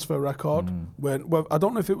British transfer record. When I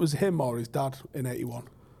don't know if it was him or his dad in '81.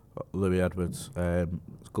 Louis Edwards.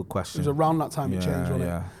 Good question. It was around that time it changed, wasn't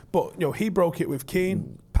it? But he broke it with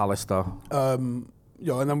Keane, Pallister. And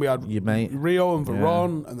then we had Rio and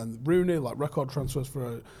Veron, and then Rooney, like record transfers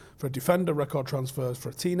for a defender, record transfers for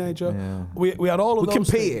a teenager. Yeah. We had all of those. We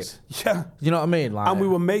competed. Things. Yeah, you know what I mean. And we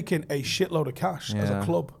were making a shitload of cash as a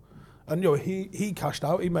club. And he cashed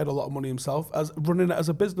out. He made a lot of money himself as running it as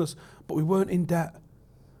a business. But we weren't in debt.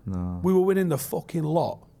 No, we were winning the fucking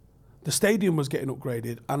lot. The stadium was getting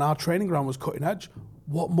upgraded, and our training ground was cutting edge.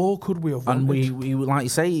 What more could we have wanted? And we like you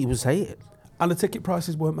say, he was hated. And the ticket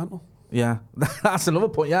prices weren't mental. Yeah, that's another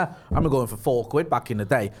point. Yeah, I'm going for £4 back in the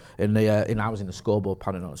day. I was in the scoreboard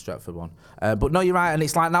panel on the Stretford one. But no, you're right. And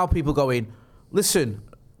it's like now people going, listen,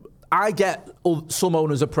 I get some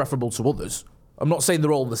owners are preferable to others. I'm not saying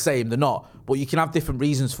they're all the same, they're not. But you can have different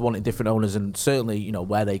reasons for wanting different owners, and certainly,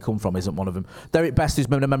 where they come from isn't one of them. Derek Best, who's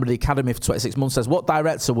been a member of the Academy for 26 months, says, what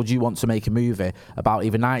director would you want to make a movie about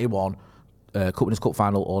either 91, Cup Winners' Cup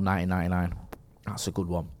final, or 1999? That's a good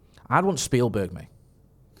one. I'd want Spielberg, mate.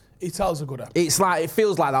 He tells a good episode. It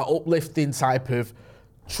feels like that uplifting type of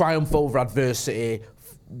triumph over adversity,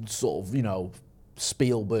 sort of,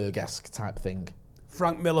 Spielberg-esque type thing.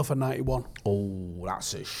 Frank Miller for 91. Oh,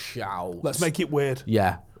 that's a shout. Let's make it weird.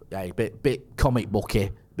 Yeah, bit comic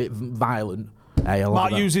booky, bit violent.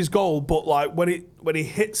 Might use his goal, but like when he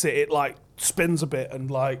hits it, it like spins a bit, and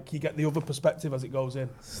like you get the other perspective as it goes in.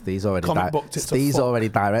 Steve's already already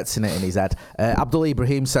directing it in his head. Abdul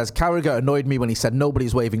Ibrahim says Carragher annoyed me when he said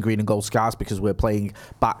nobody's waving green and gold scarves because we're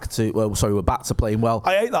back to playing well.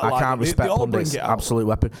 I hate that. I can't respect pundits. It Absolute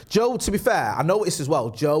weapon. Joe, to be fair, I noticed as well.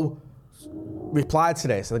 Joe replied to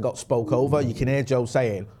this and they got spoke over. You can hear Joe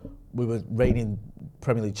saying we were reigning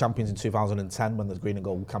Premier League champions in 2010 when the green and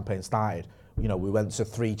gold campaign started. You know, we went to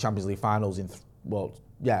 3 Champions League finals in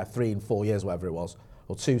 3 and 4 years, whatever it was,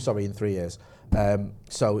 or 2, in 3 years.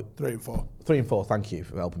 So 3 and 4. 3 and 4. Thank you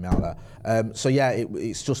for helping me out there.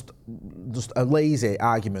 It's just a lazy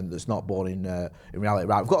argument that's not born in reality.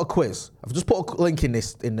 Right, I've got a quiz. I've just put a link in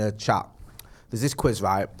the chat. There's this quiz,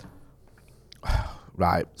 right?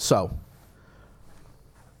 Right. So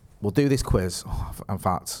we'll do this quiz. In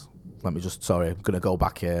fact, I'm gonna go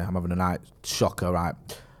back here. I'm having a night shocker, right?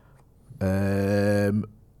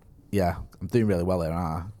 Yeah, I'm doing really well here,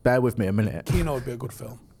 aren't I? Bear with me a minute. Keno would be a good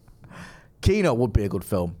film. Keno would be a good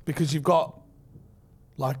film. Because you've got,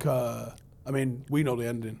 we know the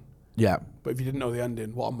ending. Yeah. But if you didn't know the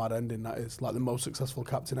ending, what a mad ending that is. Like the most successful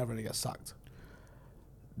captain ever and he gets sacked.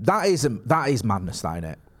 That is madness, that,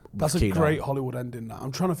 innit? That's a great Hollywood ending, that.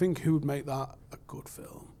 I'm trying to think who would make that a good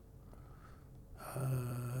film.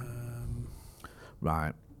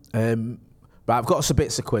 Right. Right, I've got a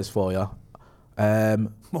Sabitzer quiz for you.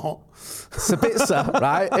 What? Sabitzer,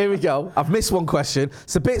 right, here we go. I've missed one question.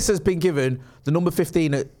 Sabitzer's been given the number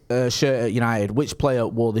 15 shirt at United. Which player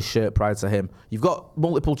wore this shirt prior to him? You've got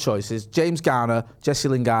multiple choices. James Garner, Jesse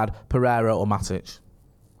Lingard, Pereira or Matic?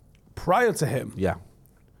 Prior to him? Yeah.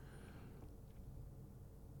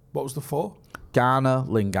 What was the 4? Garner,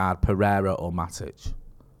 Lingard, Pereira or Matic?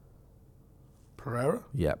 Pereira?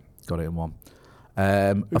 Yeah, got it in one.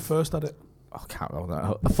 Who first had it? I can't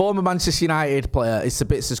remember. A former Manchester United player is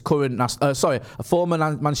Sabitzer's current... a former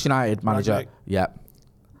Manchester United manager. Right. Yeah.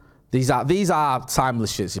 These are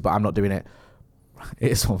timeless shits, but I'm not doing it.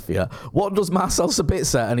 Here's one for you. What does Marcel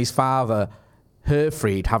Sabitzer and his father,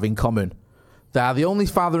 Herfried, have in common? They are the only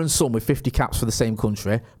father and son with 50 caps for the same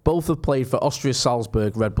country. Both have played for Austria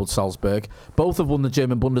Salzburg, Red Bull Salzburg. Both have won the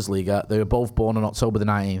German Bundesliga. They were both born on October the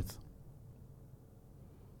 19th.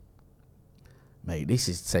 Mate, this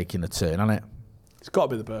is taking a turn, hasn't it? It's got to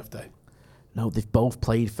be the birthday. No, they've both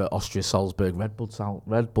played for Austria Salzburg, Red Bull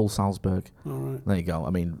Salzburg. All right. There you go. I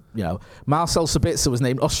mean, Marcel Sabitzer was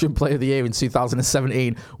named Austrian Player of the Year in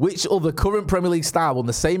 2017. Which other current Premier League star won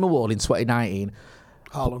the same award in 2019?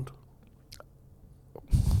 Haaland.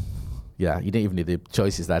 Yeah, you didn't even need the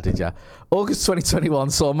choices there, did you? August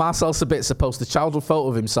 2021 saw Marcel Sabitzer post a childhood photo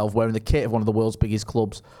of himself wearing the kit of one of the world's biggest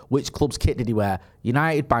clubs. Which club's kit did he wear?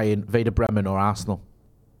 United, Bayern, Werder Bremen or Arsenal?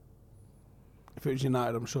 If it was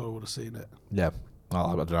United, I'm sure I would have seen it. Yeah,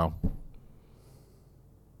 I don't know.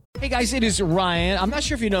 Hey guys, it is Ryan. I'm not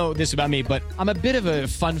sure if you know this about me, but I'm a bit of a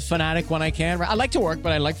fun fanatic when I can. I like to work,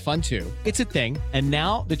 but I like fun too. It's a thing. And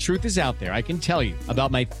now the truth is out there. I can tell you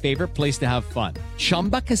about my favorite place to have fun.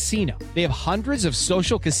 Chumba Casino. They have hundreds of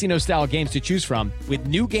social casino style games to choose from with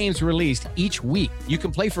new games released each week. You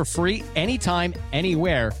can play for free anytime,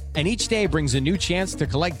 anywhere. And each day brings a new chance to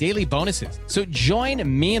collect daily bonuses. So join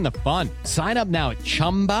me in the fun. Sign up now at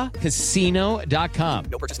ChumbaCasino.com.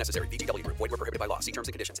 No purchase necessary. VGW. Void where prohibited by law. See terms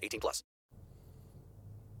and conditions. 18+.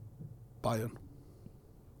 Bayern.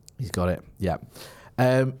 He's got it. Yeah.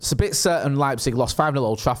 Sabitzer and Leipzig lost 5-0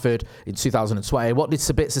 Old Trafford in 2020. What did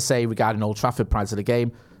Sabitzer say regarding Old Trafford prior to the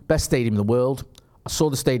game? Best stadium in the world. I saw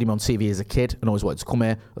the stadium on TV as a kid and always wanted to come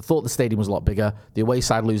here. I thought the stadium was a lot bigger. The away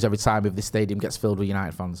side lose every time if this stadium gets filled with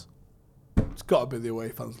United fans. It's got to be the away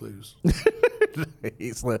fans lose.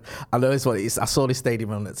 I know it's what it is. I saw this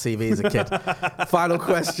stadium on TV as a kid. Final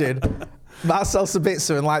question. Marcel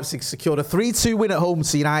Sabitzer and Leipzig secured a 3-2 win at home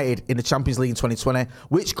to United in the Champions League in 2020.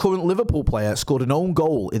 Which current Liverpool player scored an own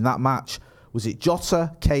goal in that match? Was it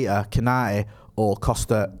Jota, Keita, Kanate or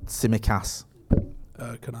Costa Tsimikas?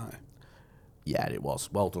 Kanate. Yeah, it was.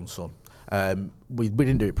 Well done, son. We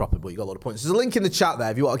didn't do it properly, but you got a lot of points. There's a link in the chat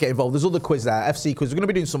there if you want to get involved. There's other quiz there, FC quiz. We're going to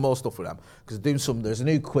be doing some more stuff with them because there's a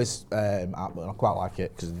new quiz app, and I quite like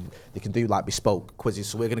it because they can do like bespoke quizzes.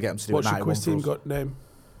 So we're going to get them to do. What's your quiz team got name?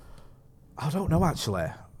 I don't know actually.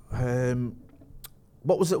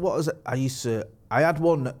 What was it? I had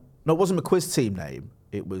one. No, it wasn't my quiz team name.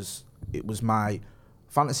 It was my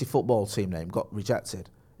fantasy football team name. Got rejected.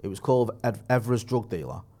 It was called Evra's Drug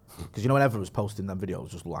Dealer. Because when Evra was posting them videos,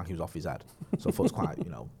 just looked like he was off his head. So I thought it was quite,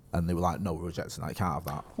 and they were like, no, we're rejecting that, you can't have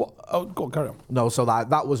that. What? Oh, go on, carry on. No, so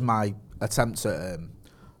that was my attempt at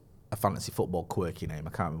a fantasy football quirky name. I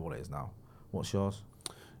can't remember what it is now. What's yours?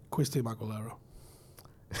 Quiz Team Aguilera.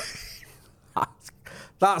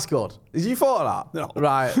 That's good. Did you thought of that? No.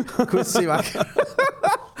 Right. Quick see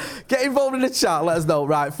Get involved in the chat. Let us know.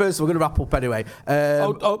 Right. First, we're going to wrap up anyway.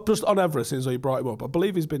 Just on Everest, since you brought him up, I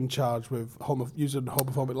believe he's been charged with using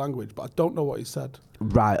homophobic language, but I don't know what he said.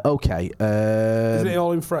 Right. Okay. Isn't it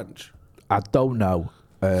all in French? I don't know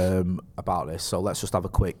about this, so let's just have a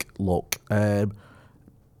quick look.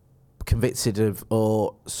 Convicted of,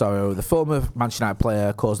 the former Manchester United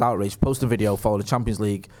player caused outrage, posting a video following a Champions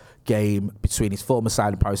League game between his former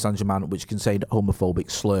side and Paris Saint-Germain, which contained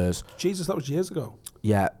homophobic slurs. Jesus, that was years ago.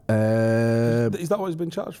 Yeah. Is that what he's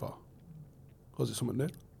been charged for? Or is it something new?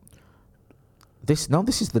 This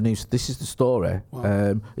is the news. This is the story.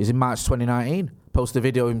 Wow. It's in March 2019. Posted a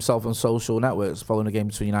video of himself on social networks following a game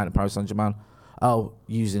between United and Paris Saint-Germain.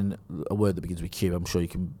 Using a word that begins with Q. I'm sure you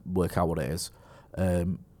can work out what it is.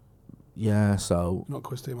 So... Not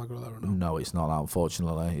Christine Aguilera, no? No, it's not that,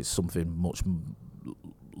 unfortunately. It's something much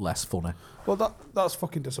less funny. Well, that's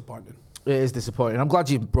fucking disappointing. It is disappointing. I'm glad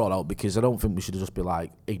you brought it up because I don't think we should just be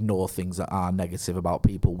like, ignore things that are negative about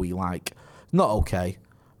people we like. Not okay.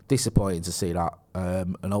 Disappointing to see that.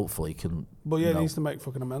 And hopefully can... But yeah, he needs to make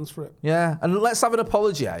fucking amends for it. Yeah, and let's have an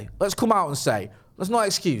apology, eh? Let's come out and say... Let's not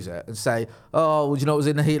excuse it and say, it was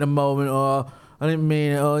in the heat of the moment, or I didn't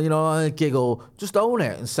mean it, or, I giggle. Just own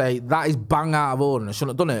it and say, that is bang out of order and I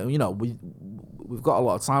shouldn't have done it. We've got a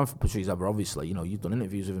lot of time for Patrice Evra, obviously. You've done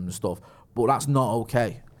interviews with him and stuff. But that's not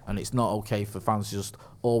okay. And it's not okay for fans to just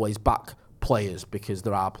always back players because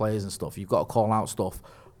there are players and stuff. You've got to call out stuff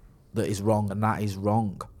that is wrong, and that is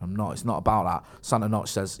wrong. It's not about that. Santa Notch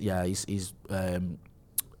says, he's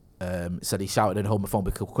said he shouted a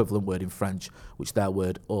homophobic equivalent word in French, which their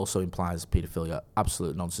word also implies paedophilia.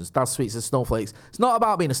 Absolute nonsense. Dad Sweet says snowflakes. It's not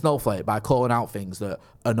about being a snowflake by calling out things that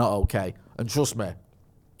are not okay. And trust me,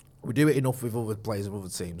 we do it enough with other players of other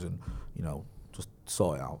teams, and just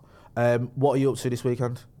sort it out. What are you up to this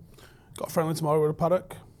weekend? Got a friendly tomorrow with a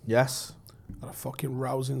paddock. Yes. Had a fucking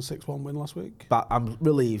rousing 6-1 win last week. But I'm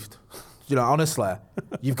relieved. Honestly,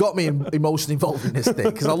 you've got me emotionally involved in this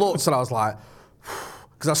thing because I looked and I was like.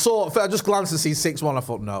 Because I just glanced and see 6-1, I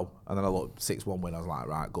thought, no. And then I looked, 6-1 win, I was like,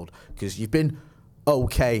 right, good. Because you've been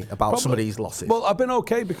okay about some of these losses. Well, I've been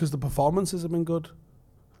okay because the performances have been good.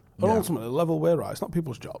 But ultimately, the level we're at, it's not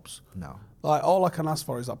people's jobs. No. Like, all I can ask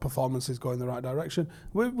for is that performances go in the right direction.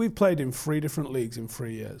 We've played in 3 different leagues in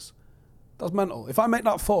 3 years. That's mental. If I make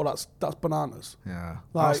that 4, that's bananas. Yeah.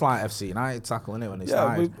 That's like FC United tackle, isn't it, when they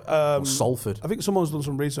started? Or Salford. I think someone's done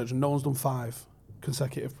some research and no one's done 5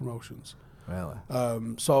 consecutive promotions. Really?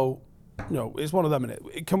 So, it's one of them,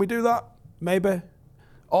 innit? Can we do that? Maybe.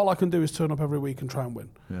 All I can do is turn up every week and try and win.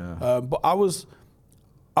 Yeah. But I was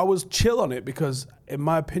chill on it because, in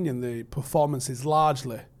my opinion, the performances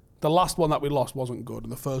largely, the last one that we lost wasn't good,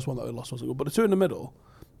 and the first one that we lost wasn't good. But the 2 in the middle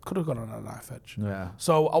could have gone on a knife edge. Yeah.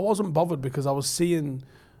 So I wasn't bothered because I was seeing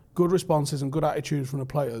good responses and good attitudes from the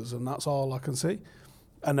players, and that's all I can see.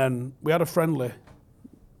 And then we had a friendly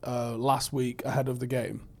last week ahead of the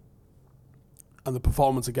game. And the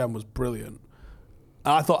performance again was brilliant.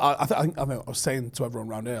 And I thought, I was saying to everyone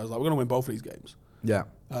around here, I was like, we're going to win both of these games. Yeah.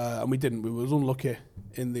 And we didn't. We was unlucky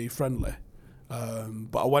in the friendly.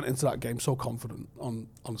 But I went into that game so confident on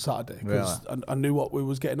Saturday because I knew what we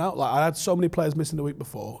was getting out. Like I had so many players missing the week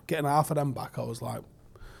before. Getting half of them back, I was like,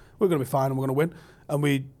 we're going to be fine and we're going to win. And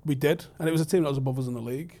we did. And it was a team that was above us in the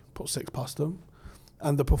league. Put 6 past them.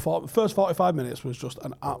 And the first 45 minutes was just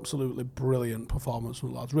an absolutely brilliant performance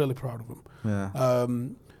from the lads. Really proud of them. Yeah.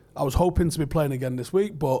 I was hoping to be playing again this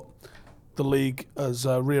week, but the league has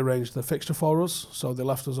rearranged the fixture for us, so they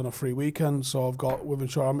left us on a free weekend. So I've got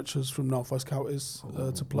Withenshaw Amateurs from North West Counties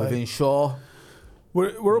to play. Withenshaw?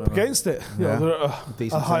 We're up against it. Yeah. They're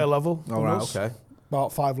at a higher level than us. Okay.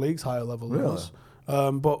 About 5 leagues higher level than us.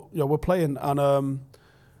 But we're playing, and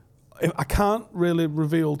I can't really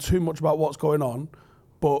reveal too much about what's going on,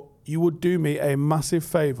 but you would do me a massive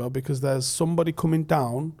favour because there's somebody coming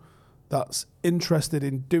down that's interested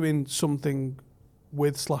in doing something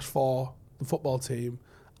with /for the football team.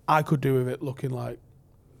 I could do with it looking like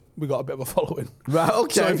we got a bit of a following. Right,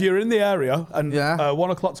 okay. So if you're in the area and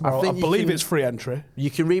 1 o'clock tomorrow, I believe it's free entry.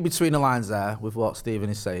 You can read between the lines there with what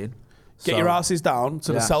Stephen is saying. Get your asses down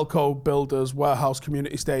to the Selco Builders Warehouse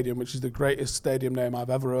Community Stadium, which is the greatest stadium name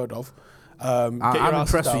I've ever heard of. I'm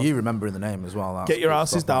impressed with you remembering the name as well. Get your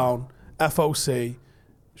asses down. FOC.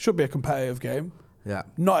 Should be a competitive game. Yeah.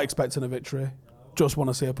 Not expecting a victory. Just want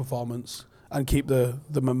to see a performance and keep the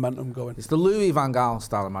momentum going. It's the Louis van Gaal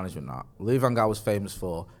style of management, that. Louis van Gaal was famous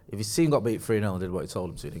for, if his team got beat 3-0 and did what he told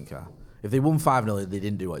them to, he didn't care. If they won 5-0, they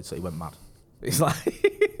didn't do what he said, he went mad. It's like,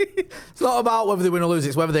 it's not about whether they win or lose,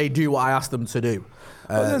 it's whether they do what I asked them to do.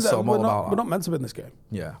 So I'm all about we're not meant to win this game.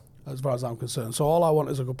 Yeah. As far as I'm concerned. So all I want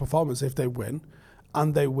is a good performance. If they win,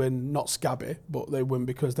 and they win not scabby, but they win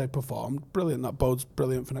because they performed, brilliant. That bodes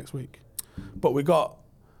brilliant for next week. But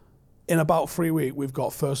in about 3 weeks, we've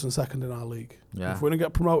got first and second in our league. Yeah. If we're going to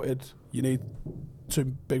get promoted, you need 2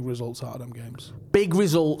 big results out of them games. Big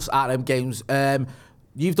results out of them games.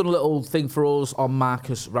 You've done a little thing for us on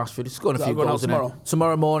Marcus Rashford. It's got a few goals in it.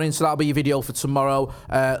 Tomorrow morning, so that'll be your video for tomorrow.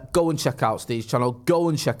 Go and check out Steve's channel. Go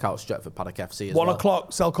and check out Stretford Paddock FC as 1 well.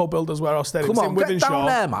 o'clock, Selco Builders Warehouse Stadium. Come on, get down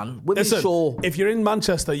there, man. Listen, if you're in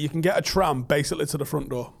Manchester, you can get a tram basically to the front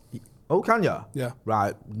door. Oh, can you? Yeah.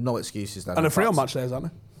 Right, no excuses then. And a free on match days,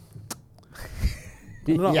 aren't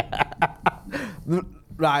they? Yeah.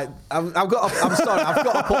 Right, I'm sorry, I've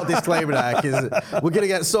got to put a disclaimer there because we're going to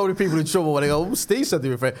get so many people in trouble when they go, Steve said they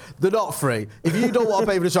were free. They're not free. If you don't want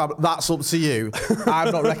to pay for the tram, that's up to you.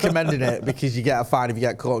 I'm not recommending it because you get a fine if you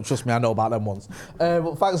get caught. Trust me, I know about them ones.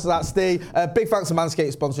 But thanks for that, Steve. Big thanks to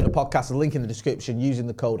Manscaped sponsoring the podcast. The link in the description using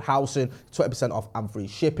the code Howson, 20% off and free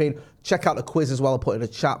shipping. Check out the quiz as well. I'll put in a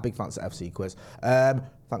chat. Big thanks to FC Quiz.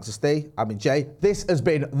 Thanks to Steve. I've been Jay. This has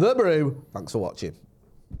been The Brew. Thanks for watching.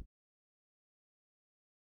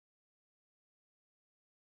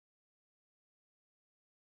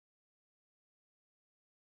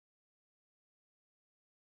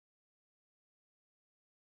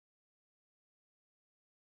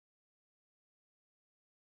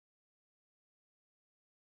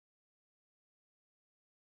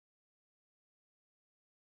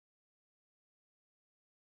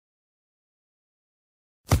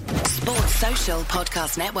 Sports Social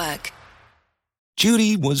Podcast Network.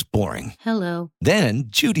 Judy was boring. Hello. Then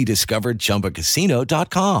Judy discovered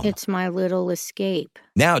ChumbaCasino.com. It's my little escape.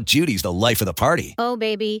 Now Judy's the life of the party. Oh,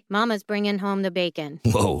 baby, mama's bringing home the bacon.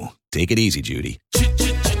 Whoa, take it easy, Judy.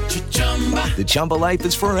 The Chumba life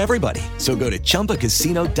is for everybody. So go to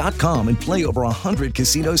ChumbaCasino.com and play over 100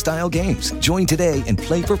 casino-style games. Join today and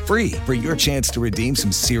play for free for your chance to redeem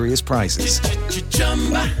some serious prizes.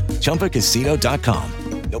 ChumbaCasino.com.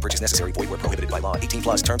 No purchase necessary. Void where prohibited by law.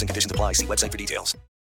 18+ terms and conditions apply. See website for details.